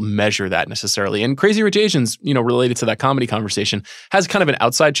how they'll measure that necessarily. And Crazy Rich Asians, you know, related to that comedy conversation, has kind of an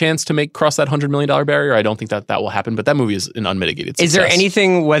outside chance to cross that $100 million barrier. I don't think that will happen, but that movie is an unmitigated success. Is there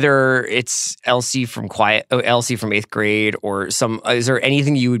anything, whether it's Elsie from 8th grade or is there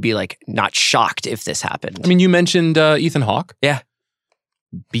anything you would be like not shocked if this happened? I mean, you mentioned Ethan Hawke. Yeah.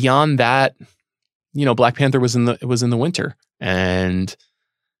 Beyond that, you know, Black Panther was in the winter, and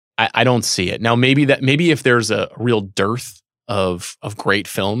I don't see it. Now, maybe if there's a real dearth of great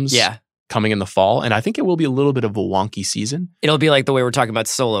films coming in the fall, and I think it will be a little bit of a wonky season. It'll be like the way we're talking about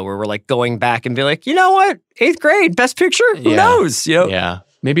Solo, where we're like going back and be like, you know what? 8th grade, best picture? Who knows? You know? Yeah.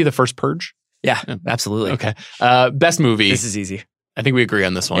 Maybe the first Purge? Yeah, absolutely. Okay. Best movie. This is easy. I think we agree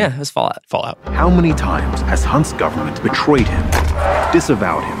on this one. Yeah, it was Fallout. Fallout. How many times has Hunt's government betrayed him,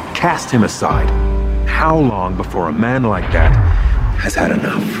 disavowed him, cast him aside? How long before a man like that has had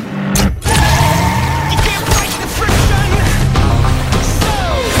enough?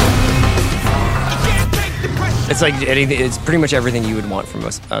 It's like anything. It's pretty much everything you would want from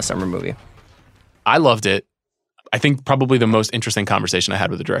a summer movie. I loved it. I think probably the most interesting conversation I had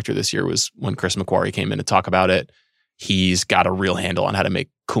with the director this year was when Chris McQuarrie came in to talk about it. He's got a real handle on how to make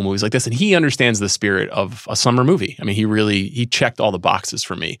cool movies like this, and he understands the spirit of a summer movie. I mean, he checked all the boxes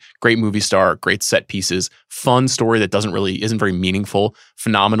for me. Great movie star, great set pieces, fun story that isn't very meaningful,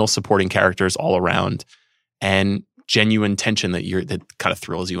 phenomenal supporting characters all around, and genuine tension that kind of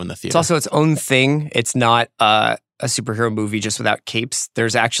thrills you in the theater. It's also its own thing. It's not a superhero movie just without capes.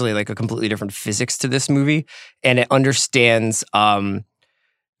 There's actually like a completely different physics to this movie, and it understands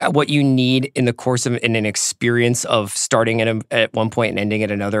what you need in the course of an experience of starting at one point and ending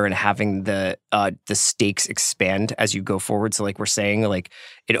at another, and having the stakes expand as you go forward. So like we're saying, like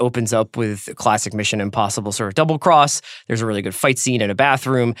it opens up with a classic Mission Impossible sort of double cross. There's a really good fight scene in a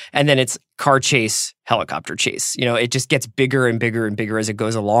bathroom, and then it's car chase, helicopter chase. You know, it just gets bigger and bigger and bigger as it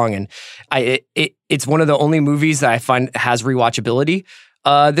goes along. And it's one of the only movies that I find has rewatchability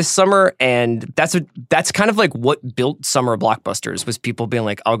this summer, and that's kind of like what built summer blockbusters, was people being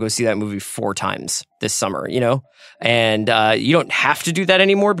like, I'll go see that movie 4 times this summer, you know? And you don't have to do that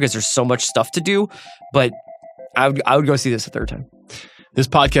anymore because there's so much stuff to do, but I would go see this a 3rd time. This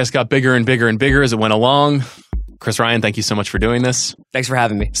podcast got bigger and bigger and bigger as it went along. Chris Ryan, thank you so much for doing this. Thanks for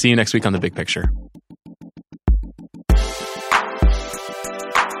having me. See you next week on The Big Picture.